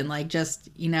watching, like just,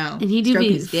 you know, and he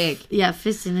stroking his dick. Yeah,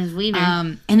 fisting his wiener.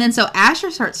 And then so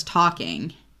Asher starts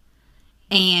talking,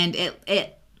 and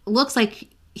it looks like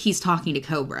he's talking to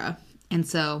Cobra. And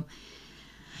so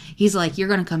He's like, you're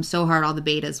going to come so hard all the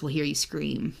betas will hear you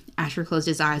scream. Asher closed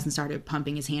his eyes and started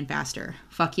pumping his hand faster.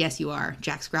 Fuck yes, you are.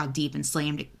 Jax growled deep and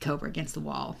slammed Cobra against the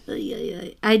wall.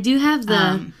 I do have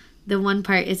the one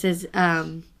part. It says,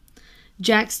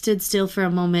 Jack stood still for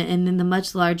a moment, and then the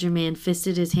much larger man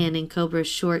fisted his hand in Cobra's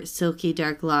short, silky,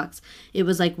 dark locks. It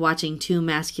was like watching two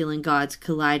masculine gods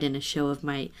collide in a show of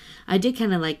might. I did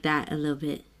kind of like that a little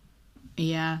bit.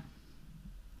 Yeah.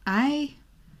 I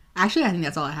think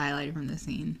that's all I highlighted from this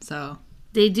scene, so.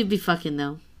 They do be fucking,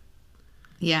 though.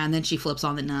 Yeah, and then she flips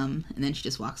on the numb, and then she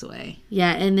just walks away.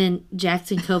 Yeah, and then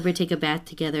Jax and Cobra take a bath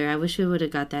together. I wish we would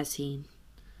have got that scene.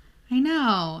 I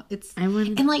know.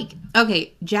 And like,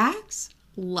 okay, Jax,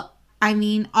 I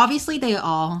mean, obviously they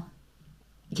all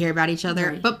care about each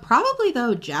other, right. But probably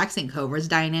though, Jax and Cobra's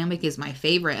dynamic is my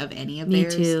favorite of any of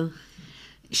theirs. Me too.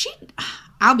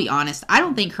 I'll be honest, I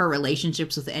don't think her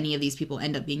relationships with any of these people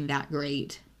end up being that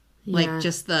great. Yeah. Like,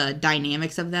 just the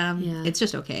dynamics of them, it's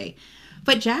just okay.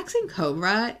 But Jax and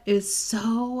Cobra is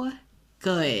so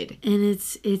good. And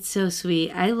it's so sweet.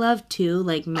 I love, too,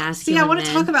 like, masculine See, I want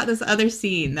to talk about this other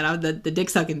scene, the dick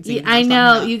sucking scene. Yeah, I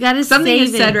know. You got to something you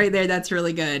said right there that's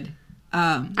really good.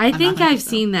 I think I've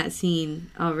seen that scene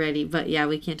already, but yeah,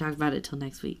 we can't talk about it till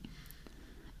next week.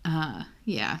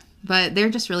 Yeah. But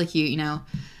they're just really cute, you know.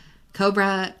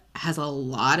 Cobra has a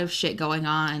lot of shit going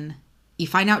on. You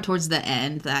find out towards the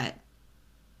end that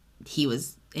he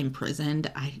was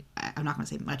imprisoned. I'm not going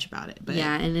to say much about it, but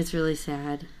yeah, and it's really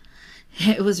sad.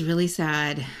 It was really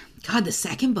sad. God, the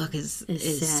second book is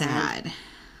sad.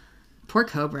 Poor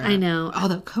Cobra. I know.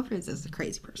 Although Cobra is a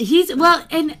crazy person.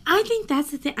 And I think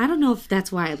that's the thing. I don't know if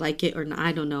that's why I like it or not.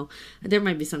 I don't know. There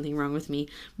might be something wrong with me,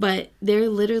 but they're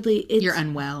literally. You're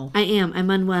unwell. I am. I'm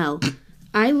unwell.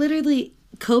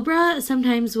 Cobra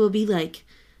sometimes will be like,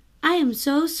 I am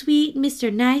so sweet,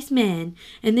 Mr. Nice Man.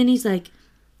 And then he's like,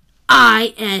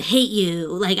 I hate you.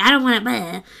 Like, I don't want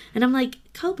to. And I'm like,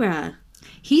 Cobra.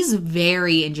 He's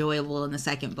very enjoyable in the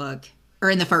second book.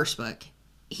 Or in the first book.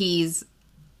 He's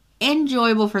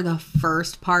enjoyable for the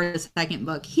first part of the second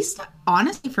book.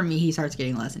 Honestly, for me, he starts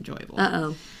getting less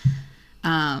enjoyable.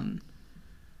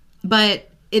 But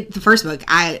the first book,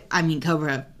 I mean,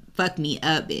 Cobra fucked me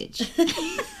up, bitch.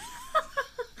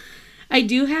 I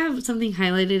do have something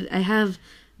highlighted. I have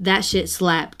that shit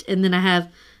slapped. And then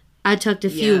I tucked a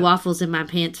few waffles in my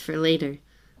pants for later.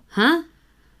 Huh?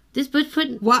 This bitch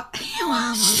putting... What?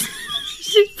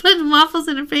 She's putting waffles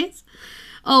in her pants?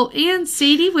 Oh, and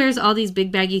Sadie wears all these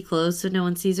big baggy clothes so no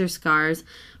one sees her scars.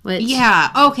 Which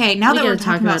yeah. Okay, now that we're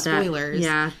talking about spoilers. That.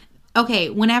 Yeah. Okay,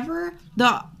 whenever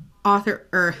the author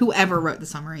or whoever wrote the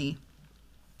summary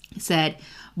said,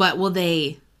 but will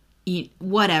they...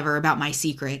 whatever about my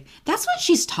secret, that's what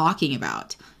she's talking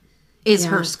about is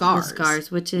her scars. The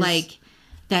scars, which is like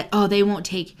that. Oh, they won't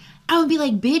take. I would be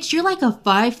like, bitch, you're like a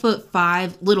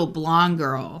 5'5" little blonde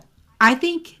girl. I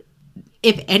think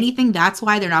if anything, that's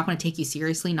why they're not going to take you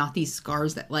seriously. Not these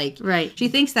scars that like. Right. She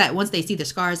thinks that once they see the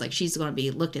scars, like she's going to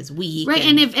be looked as weak. Right.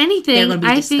 And if anything,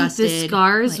 I think the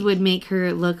scars would make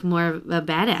her look more of a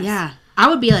badass. Yeah. I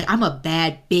would be like, I'm a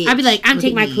bad bitch. I'd be like, I'm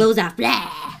taking my clothes off.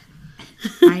 Blah.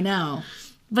 I know.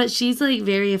 But she's like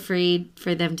very afraid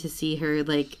for them to see her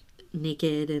like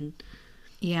naked. And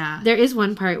yeah, there is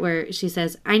one part where she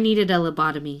says, I needed a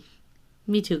lobotomy.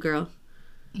 Me too, girl.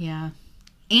 Yeah.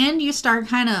 And you start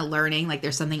kind of learning like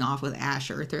there's something off with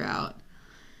Asher throughout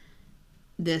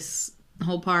this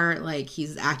whole part. Like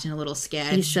he's acting a little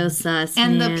sketch. He's so sus,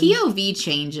 and man. the POV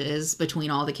changes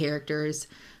between all the characters,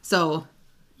 so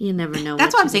you never know.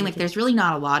 That's what I'm saying. Like, there's really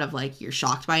not a lot of like you're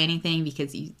shocked by anything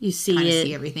because you see kind of it.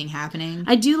 see everything happening.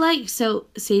 I do like so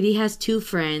Sadie has two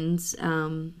friends.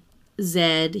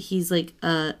 Zed, he's like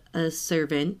a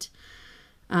servant.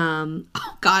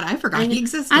 Oh God, I forgot he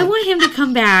existed. I want him to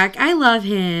come back. I love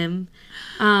him.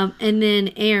 And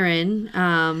then Aaron,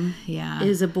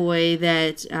 is a boy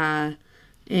that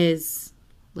is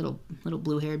little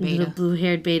blue-haired beta. Little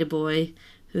blue-haired beta boy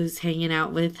who's hanging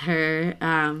out with her.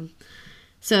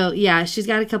 So yeah, she's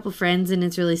got a couple friends and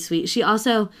it's really sweet. She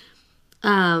also,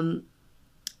 I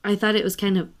thought it was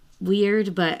kind of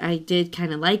weird, but I did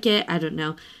kind of like it. I don't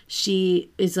know.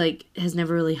 She is like, has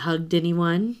never really hugged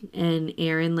anyone and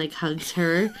Aaron like hugs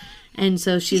her. And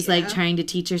so she's like trying to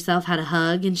teach herself how to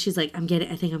hug. And she's like, I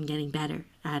think I'm getting better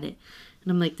at it.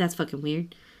 And I'm like, that's fucking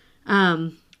weird.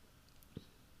 Let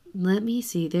me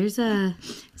see.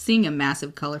 Seeing a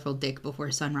massive colorful dick before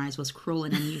sunrise was cruel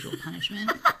and unusual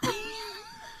punishment.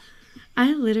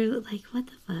 I literally like, what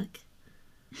the fuck?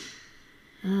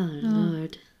 Oh,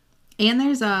 Lord. And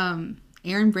there's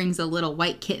Aaron brings a little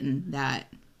white kitten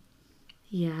that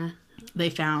they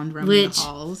found roaming Which, the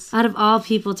halls. out of all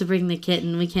people to bring the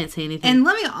kitten, we can't say anything. And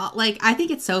let me, like, I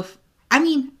think it's so... I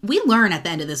mean, we learn at the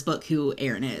end of this book who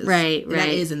Aaron is. Right. That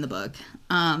is in the book.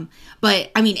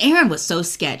 But, I mean, Aaron was so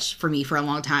sketch for me for a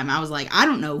long time. I was like, I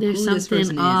don't know who this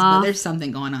person is, but there's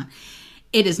something going on.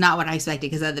 It is not what I expected,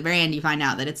 because at the very end you find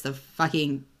out that it's the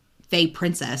fucking Fae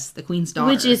princess, the queen's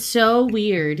daughter. Which is so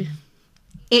weird.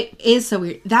 It is so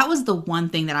weird. That was the one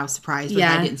thing that I was surprised with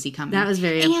that I didn't see coming. That was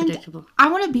very unpredictable. I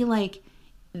want to be like,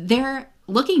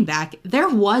 looking back, there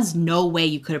was no way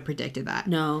you could have predicted that.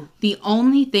 No. The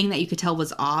only thing that you could tell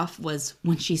was off was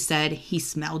when she said he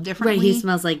smelled differently. Right, he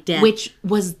smells like death. Which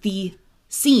was the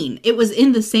scene. It was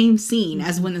in the same scene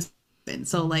as when this happened.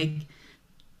 So, like,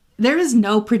 there is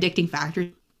no predicting factor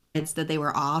that they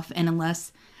were off. And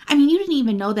unless, I mean, you didn't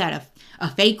even know that a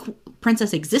fake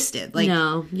princess existed. Like,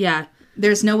 no, yeah.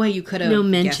 There's no way you could have no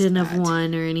mention of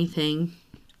one or anything.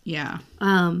 Yeah.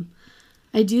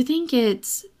 I do think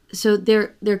it's... So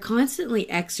they're constantly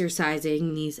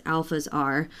exercising, these alphas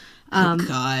are. Oh,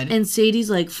 God. And Sadie's,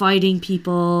 like, fighting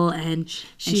people, and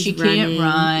she can't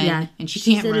run. Yeah. And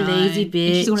she's a lazy bitch.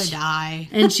 And she's going to die.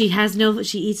 And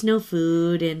she eats no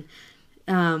food, and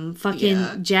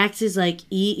Jax is like,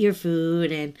 eat your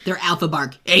food, and... They're alpha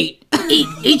bark. Eat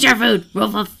your food.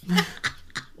 Woof, woof.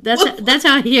 That's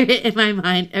how I hear it in my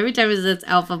mind. Every time it says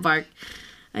alpha bark,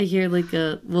 I hear, like,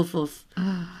 a woof woof.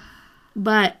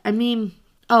 But, I mean...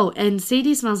 Oh, and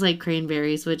Sadie smells like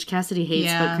cranberries, which Cassidy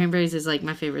hates, but cranberries is, like,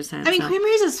 my favorite scent. I mean,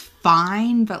 cranberries is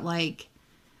fine, but, like,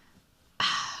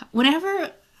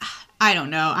 whenever... I don't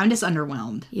know. I'm just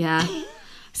underwhelmed. Yeah.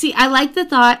 See, I like the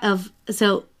thought of...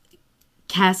 So,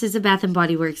 Cass is a Bath &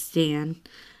 Body Works stan.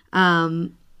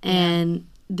 And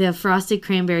the frosted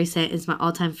cranberry scent is my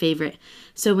all-time favorite.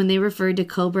 So, when they referred to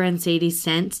Cobra and Sadie's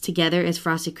scents together as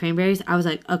frosted cranberries, I was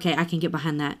like, okay, I can get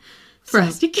behind that.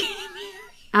 Frosted cranberries.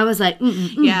 I was like,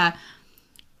 Yeah.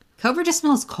 Cobra just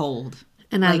smells cold.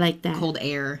 And I like that. Cold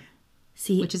air.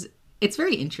 See. Which is, it's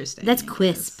very interesting. That's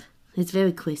crisp. It's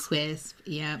very crisp. Crisp,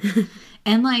 yeah.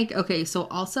 And, like, okay, so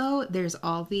also there's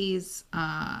all these,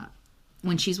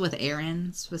 when she's with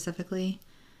Aaron specifically,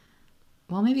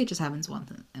 well, maybe it just happens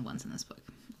once in this book.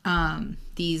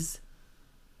 These,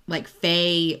 like,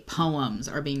 Fae poems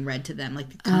are being read to them.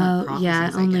 Like, kind of prophecies,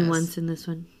 yeah, only once in this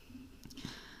one.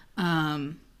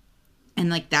 And,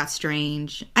 like, that's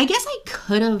strange. I guess I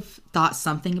could have thought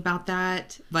something about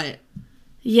that, but...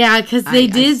 Yeah, because they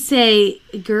did say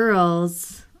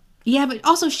girls. Yeah, but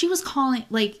also she was calling,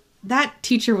 like, that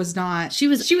teacher was not... She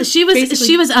was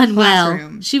unwell.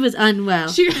 classroom. She was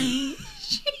unwell.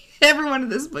 Everyone in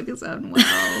this book is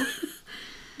unwell.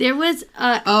 There was...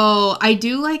 I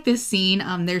do like this scene.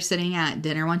 They're sitting at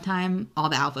dinner one time, all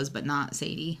the alphas, but not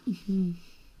Sadie. Mm-hmm.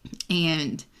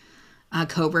 And...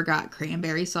 Cobra got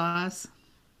cranberry sauce.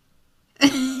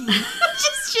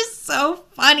 It's just so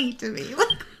funny to me.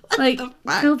 Like the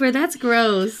fuck? Cobra, that's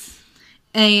gross.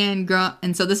 And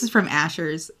so this is from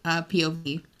Asher's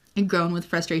POV. And grown with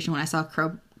frustration when I saw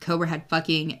Cobra had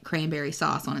fucking cranberry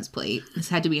sauce on his plate. This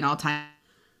had to be an all-time.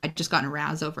 I'd just gotten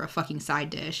aroused over a fucking side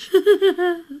dish.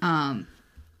 And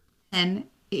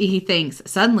he thinks,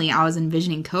 suddenly I was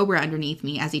envisioning Cobra underneath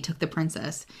me as he took the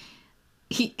princess.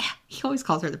 He always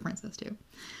calls her the princess, too.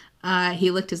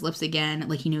 He licked his lips again,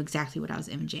 like he knew exactly what I was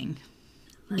imagining.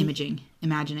 Imagining.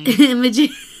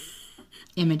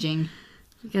 Imaging.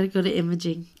 We gotta go to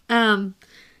imaging. There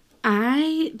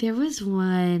was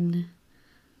one...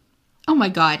 Oh my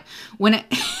god. This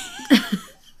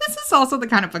is also the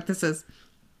kind of book this is.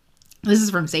 This is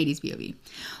from Sadie's POV.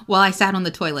 While I sat on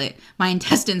the toilet, my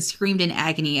intestines screamed in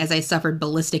agony as I suffered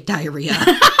ballistic diarrhea.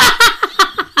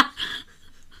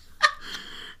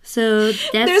 So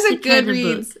that's there's a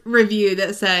Goodreads review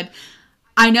that said,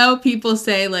 I know people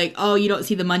say, like, oh, you don't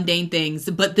see the mundane things,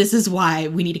 but this is why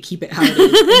we need to keep it how it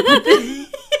is.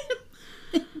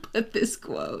 Put this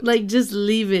quote. Like, just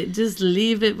leave it. Just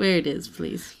leave it where it is,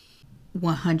 please.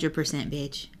 100%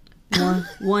 bitch.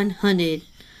 100.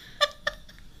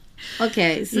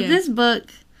 Okay, so this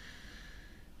book...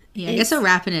 Yeah, I guess we're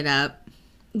wrapping it up.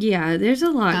 Yeah, there's a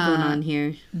lot going on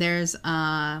here. There's,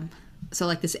 so,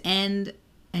 like, this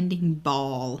ending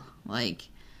ball, like...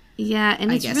 Yeah,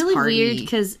 and it's really weird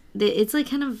because it's, like,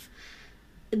 kind of...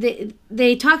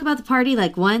 They talk about the party,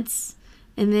 like, once...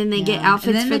 And then they get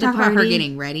outfits for the party. And then they talk about her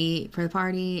getting ready for the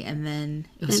party. And then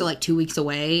it was still like 2 weeks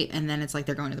away. And then it's like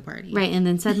they're going to the party. Right. And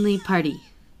then suddenly party.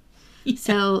 Yeah.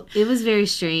 So it was very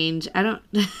strange. I don't...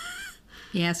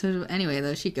 Yeah. So anyway,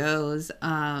 though, she goes.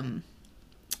 All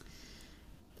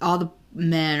the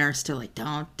men are still like,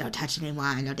 don't touch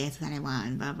anyone, don't dance with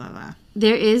anyone, blah blah blah.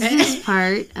 There is this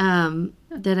part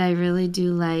that I really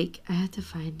do like. I have to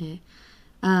find it.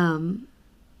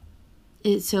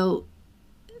 It's so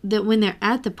that when they're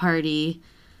at the party,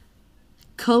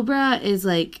 Cobra is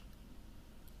like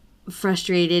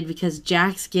frustrated because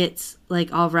Jax gets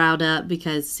like all riled up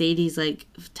because Sadie's like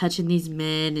touching these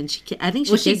men, and I think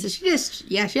she kisses.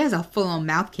 She has a full on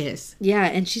mouth kiss. Yeah,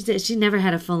 and she never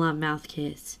had a full on mouth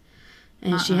kiss,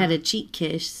 and she had a cheek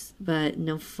kiss, but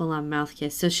no full on mouth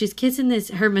kiss. So she's kissing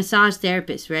her massage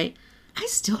therapist, right? I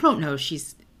still don't know if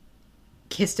she's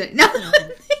kissed it. No.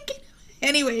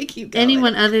 Anyway, keep going.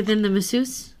 Anyone other than the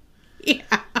masseuse? Yeah.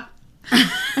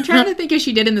 I'm trying to think if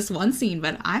she did in this one scene,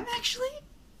 but I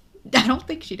don't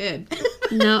think she did.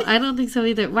 No, I don't think so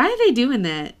either. Why are they doing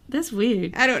that? That's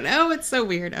weird. I don't know. It's so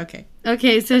weird.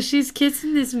 Okay, so she's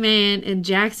kissing this man, and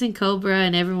Jackson Cobra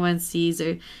and everyone sees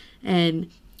her,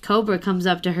 and Cobra comes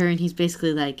up to her, and he's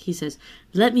basically like, he says,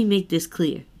 "Let me make this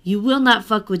clear. You will not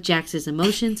fuck with Jax's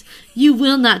emotions. You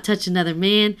will not touch another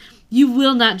man. You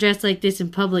will not dress like this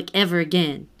in public ever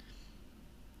again."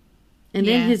 And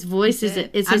then his voice is...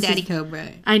 I'm Daddy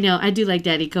Cobra. I know. I do like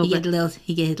Daddy Cobra.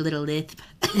 He get his little lisp.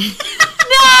 No,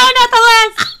 not the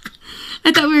lisp!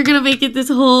 I thought we were going to make it this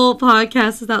whole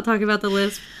podcast without talking about the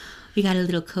lisp. We got a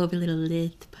little Cobra little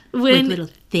lisp. With little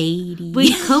Sadie.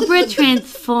 When Cobra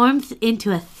transforms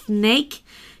into a snake,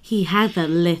 he has a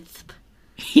lisp.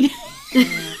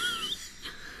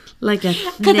 Like a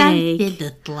snake. Because I did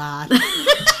the sloth.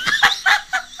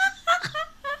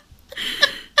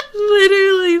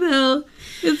 Literally, though.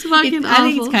 It's fucking awful. I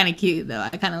think it's kind of cute, though. I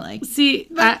kind of like... See,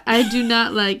 I do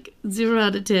not like 0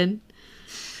 out of 10.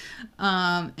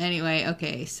 Anyway,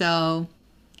 okay. So,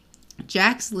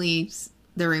 Jax leaves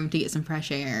the room to get some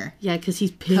fresh air. Yeah, because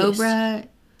he's pissed. Cobra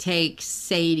takes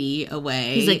Sadie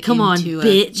away. He's like, come on,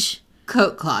 bitch.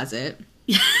 Coat closet.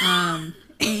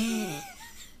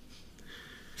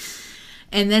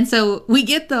 And then so we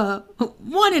get the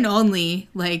one and only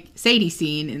like Sadie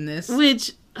scene in this.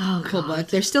 Which, cool book.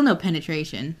 There's still no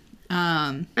penetration.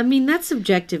 I mean, that's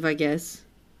subjective, I guess.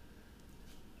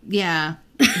 Yeah,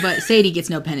 but Sadie gets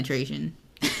no penetration.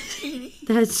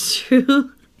 That's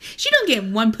true. She don't get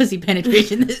one pussy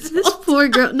penetration. This poor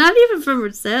girl, not even from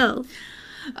herself.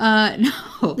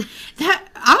 No.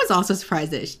 I was also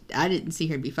surprised that I didn't see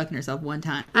her be fucking herself one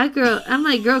time. I'm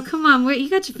like, girl, come on, you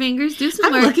got your fingers, do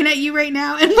some work. I'm looking at you right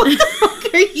now, and what the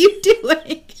fuck are you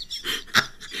doing?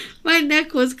 My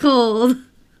neck was cold.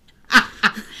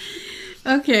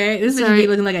 Okay, this is me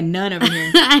looking like a nun over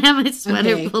here. I have my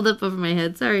sweater pulled up over my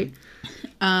head. Sorry.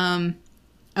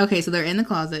 Okay, so they're in the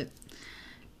closet.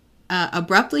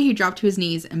 Abruptly, he dropped to his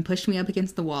knees and pushed me up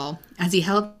against the wall. As he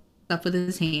held up with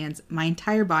his hands, my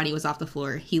entire body was off the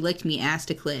floor. He licked me ass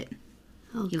to clit.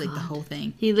 He licked the whole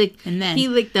thing. He licked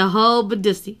the whole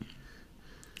badussy.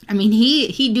 I mean,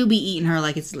 he do be eating her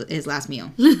like it's his last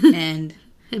meal, and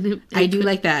I do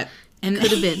like that. And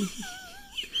could have been.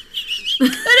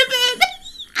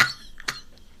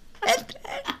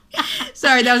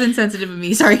 Sorry, that was insensitive of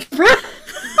me. Sorry.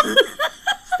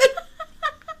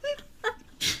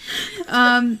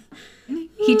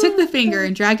 He took the finger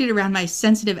and dragged it around my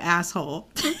sensitive asshole.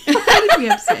 Why did we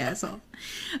have to say asshole?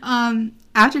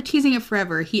 After teasing it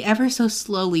forever, he ever so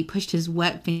slowly pushed his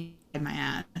wet finger in my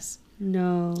ass.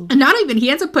 No. And not even,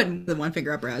 he ends up putting the one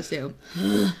finger up her ass too.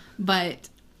 But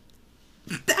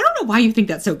I don't know why you think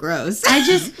that's so gross. They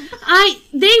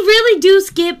really do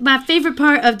skip my favorite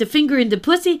part of the finger in the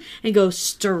pussy and go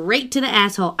straight to the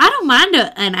asshole. I don't mind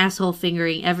an asshole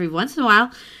fingering every once in a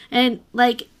while. And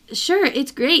like, sure,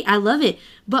 it's great. I love it.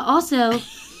 But also,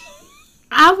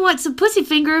 I want some pussy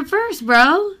fingering first,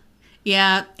 bro.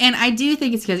 Yeah, and I do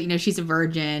think it's because, she's a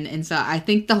virgin. And so I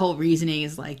think the whole reasoning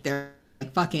is like they're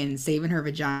fucking saving her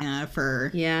vagina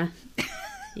for... Yeah.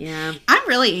 Yeah. I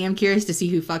really am curious to see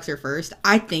who fucks her first.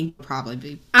 I think probably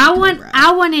be I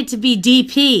want it to be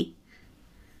DP.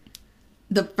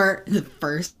 The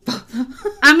first.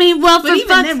 I mean, well, but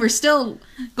even then, we're still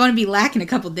going to be lacking a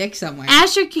couple dicks somewhere.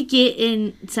 Asher could get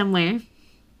in somewhere.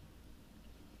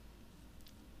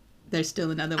 There's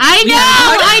still another one. I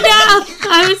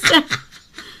know.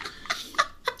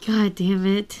 God damn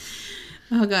it.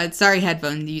 Oh God, sorry,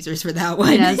 headphone users for that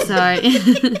one. Yeah,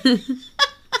 sorry.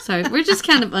 Sorry, we're just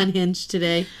kind of unhinged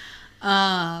today.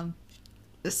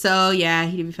 So yeah,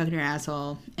 he'd be fucking her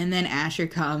asshole, and then Asher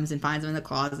comes and finds him in the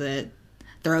closet,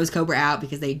 throws Cobra out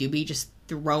because they do be just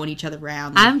throwing each other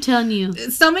around. I'm telling you,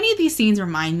 so many of these scenes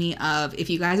remind me of, if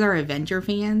you guys are Avenger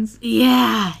fans.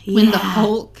 Yeah. When the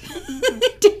Hulk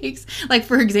takes, like,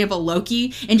 for example,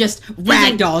 Loki and just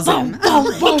ragdolls him.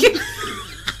 Boom.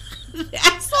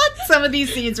 That's some of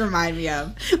these scenes remind me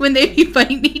of when they be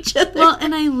fighting each other. Well,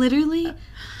 and I literally,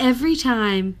 every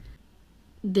time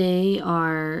they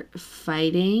are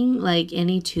fighting, like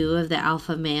any two of the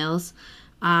alpha males,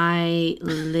 I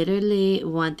literally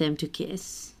want them to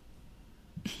kiss.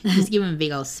 Just give him a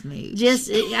big old smooch.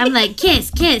 I'm like, kiss,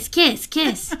 kiss, kiss,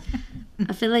 kiss.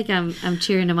 I feel like I'm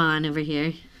cheering them on over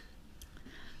here.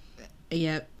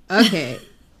 Yep. Okay.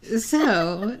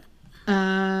 So,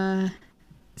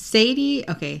 Sadie.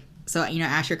 Okay. So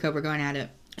Asher Cobra going at it.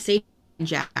 Sadie and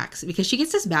Jax, because she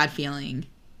gets this bad feeling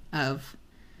of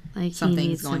like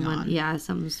something's going on. Yeah,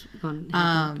 something's going to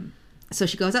happen. So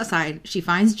she goes outside. She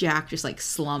finds Jack just like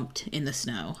slumped in the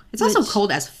snow. It's also cold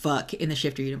as fuck in the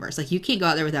Shifter universe. Like you can't go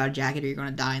out there without a jacket or you're going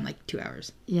to die in like 2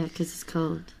 hours. Yeah, because it's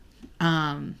cold.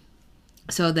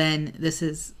 So then this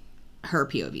is her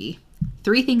POV.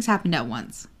 3 things happened at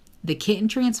once. The kitten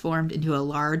transformed into a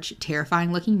large,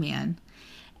 terrifying looking man.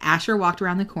 Asher walked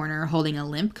around the corner holding a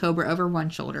limp Cobra over one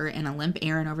shoulder and a limp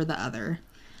Aaron over the other.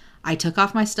 I took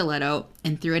off my stiletto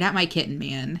and threw it at my kitten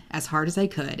man as hard as I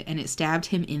could, and it stabbed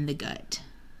him in the gut.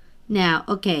 Now,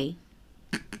 okay.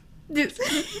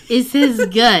 It's his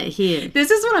gut here. This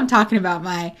is what I'm talking about,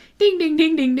 my ding, ding,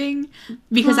 ding, ding, ding.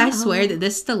 Because I swear that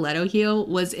this stiletto heel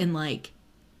was in like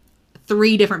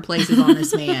 3 different places on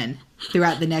this man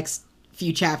throughout the next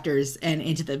few chapters and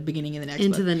into the beginning of the next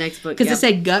book. The next book, because it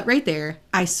said gut right there.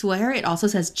 I swear it also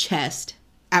says chest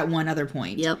at one other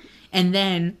point. Yep. And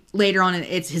then later on,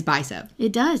 it's his bicep.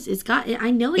 It does. It's got. I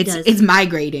know it does. It's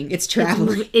migrating. It's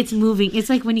traveling. It's moving. It's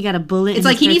like when you got a bullet. It's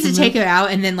like he needs to take it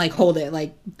out and then like hold it,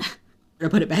 like or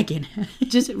put it back in.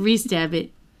 Just re-stab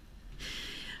it.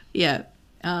 Yeah.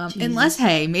 Unless,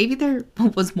 hey, maybe there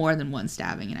was more than one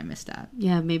stabbing and I missed that.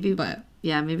 Yeah, maybe. But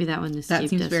yeah, maybe that one escaped that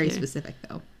seems us very here. specific,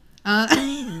 though.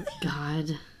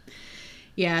 God.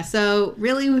 Yeah. So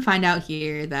really, we find out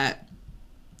here that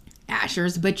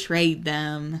Asher's betrayed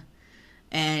them.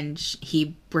 And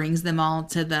he brings them all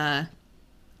to the,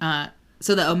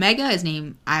 so the Omega is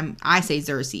named, I say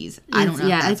Xerxes. I don't know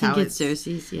if that's how it's.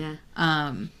 Xerxes, yeah.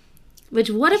 Which,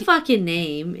 what a fucking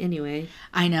name, anyway.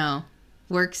 I know.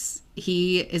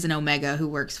 He is an Omega who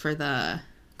works for the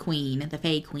queen, the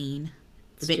Fae queen.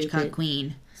 The bitch cunt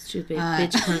queen. Stupid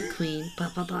bitch cunt queen.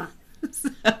 Blah, blah, blah. So,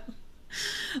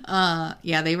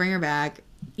 yeah, they bring her back.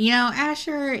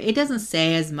 Asher, it doesn't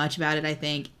say as much about it, I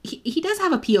think. He does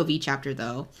have a POV chapter,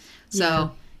 though.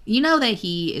 So, that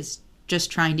he is just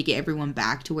trying to get everyone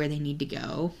back to where they need to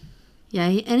go. Yeah,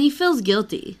 and he feels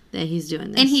guilty that he's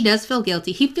doing this. And he does feel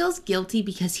guilty. He feels guilty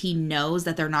because he knows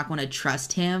that they're not going to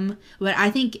trust him. But I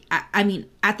think, I mean,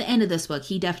 at the end of this book,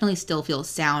 he definitely still feels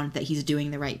sound that he's doing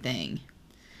the right thing.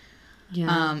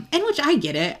 Yeah. And which I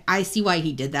get it. I see why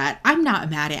he did that. I'm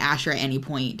not mad at Asher at any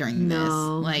point during this.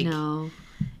 No.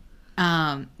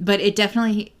 But it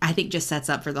definitely, I think, just sets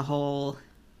up for the whole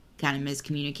kind of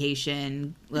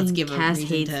miscommunication. Let's give Cass a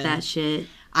reason hates to... that shit.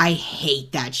 I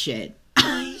hate that shit.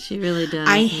 She really does.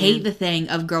 I hate the thing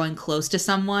of growing close to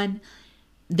someone.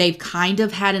 They've kind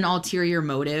of had an ulterior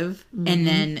motive, and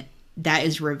then that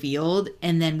is revealed,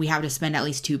 and then we have to spend at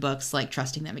least 2 books, like,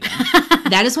 trusting them again.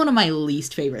 That is one of my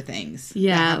least favorite things that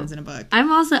happens in a book.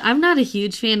 I'm not a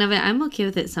huge fan of it. I'm okay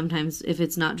with it sometimes if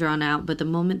it's not drawn out, but the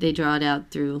moment they draw it out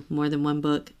through more than one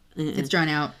book... It's drawn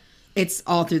out. It's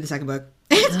all through the second book.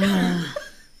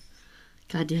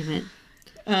 God damn it.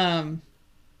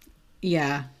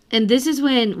 Yeah. And this is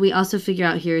when we also figure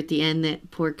out here at the end that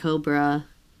poor Cobra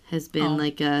has been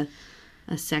like a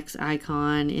sex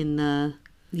icon in the...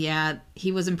 Yeah,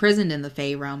 he was imprisoned in the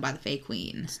Fae realm by the Fae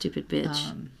Queen. Stupid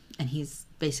bitch. And he's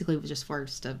basically just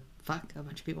forced to fuck a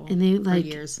bunch of people and they, for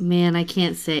years. Man, I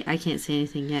can't say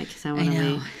anything yet because I want to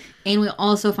wait. And we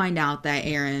also find out that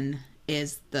Aaron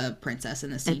is the princess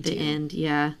in the scene at the end.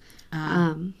 Yeah.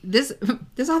 This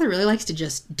author really likes to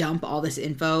just dump all this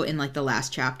info in like the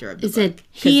last chapter of the book. It said,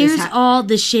 here's all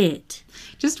the shit.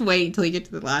 Just wait until you get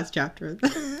to the last chapter.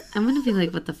 I'm going to be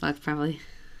like, what the fuck, probably.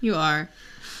 You are.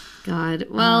 God.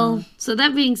 Well, so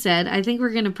that being said, I think we're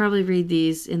going to probably read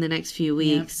these in the next few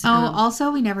weeks. Yeah.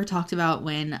 Also, we never talked about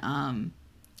when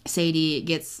Sadie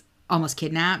gets almost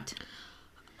kidnapped.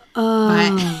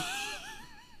 Oh.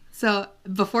 So,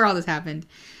 before all this happened,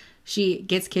 she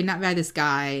gets kidnapped by this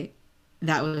guy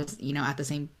that was, at the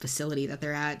same facility that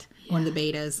they're at, one of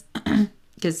the betas.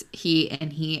 Because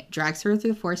he drags her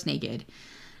through the forest naked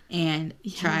and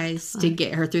tries to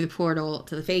get her through the portal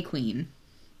to the Fae Queen.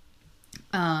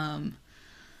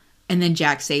 And then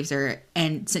Jack saves her,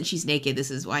 and since she's naked,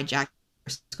 this is why Jack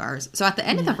has scars. So at the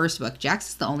end of the first book, Jax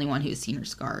is the only one who's seen her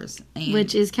scars, and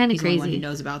which is kind of crazy. The only one who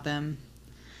knows about them.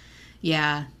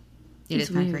 Yeah, it's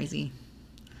kind of crazy.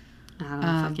 I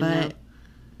don't fucking know.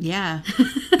 Yeah.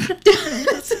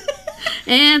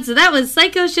 And so that was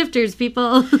Psycho Shifters,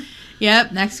 people.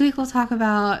 Yep. Next week we'll talk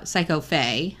about Psycho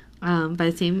Fae. By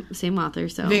the same author,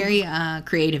 so. Very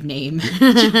creative name.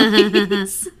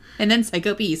 choice. And then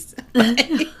Psycho Beast.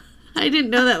 I didn't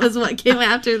know that was what came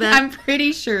after that. I'm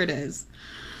pretty sure it is.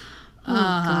 Oh,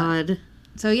 God.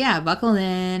 So, yeah, buckle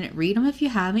in. Read them if you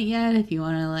haven't yet. If you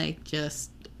want to, like, just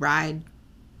ride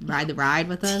the ride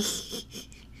with us.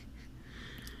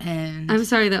 And I'm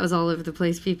sorry that was all over the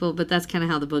place, people, but that's kind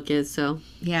of how the book is, so.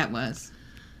 Yeah, it was.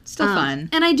 Still fun.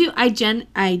 And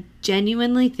I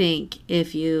genuinely think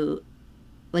if you,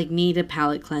 like, need a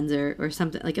palate cleanser or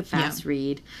something, like a fast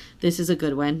read, this is a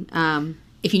good one.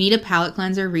 If you need a palate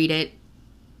cleanser, read it.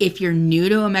 If you're new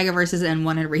to Omegaverses and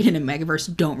want to read an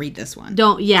Omegaverse, don't read this one.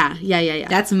 Yeah.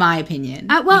 That's my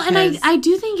opinion. And I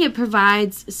do think it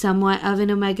provides somewhat of an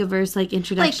Omegaverse, like,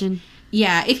 introduction. Like,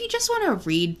 yeah, if you just want to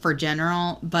read for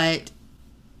general, but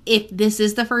if this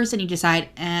is the first and you decide,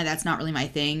 that's not really my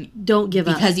thing. Don't give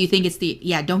up. Because you think it's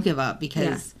don't give up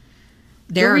because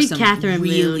there are some Catherine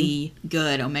really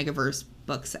good Omegaverse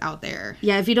books out there.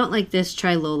 Yeah, if you don't like this,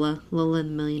 try Lola. Lola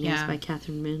and the Millionaires by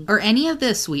Catherine Moon. Or any of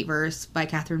the Sweetverse by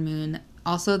Catherine Moon.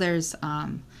 Also, there's a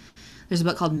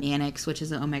book called Mannix, which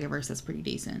is an Omegaverse that's pretty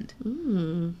decent.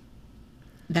 Mm.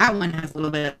 That one has a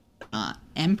little bit of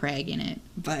MPreg in it,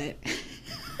 but...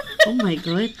 Oh my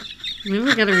god. Maybe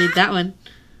we gotta read that one.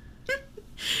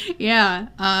 Yeah,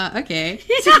 okay.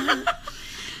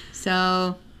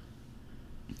 So,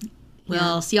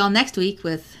 we'll see y'all next week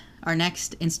with our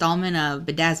next installment of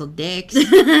Bedazzled Dicks.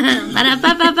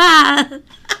 Ba-da-ba-ba-ba.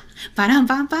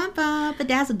 Ba-dum-bum-bum-bum,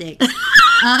 Bedazzled Dicks.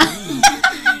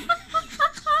 I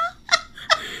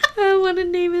want to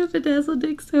name it Bedazzled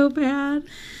Dick so bad.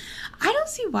 I don't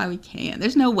see why we can't.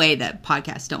 There's no way that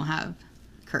podcasts don't have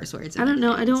curse words. I don't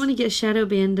know. I don't want to get shadow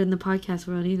banned in the podcast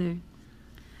world either.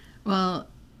 Well,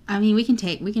 I mean, we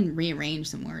can rearrange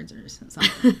some words or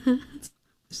something.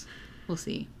 We'll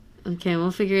see. Okay,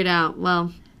 we'll figure it out.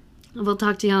 Well, we'll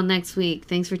talk to y'all next week.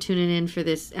 Thanks for tuning in for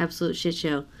this absolute shit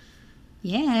show.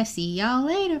 Yeah, see y'all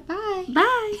later. Bye.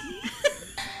 Bye.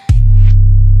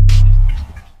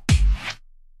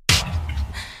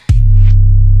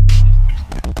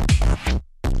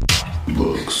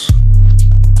 Books.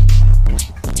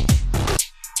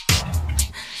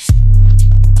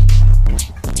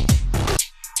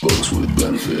 Books with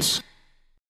benefits.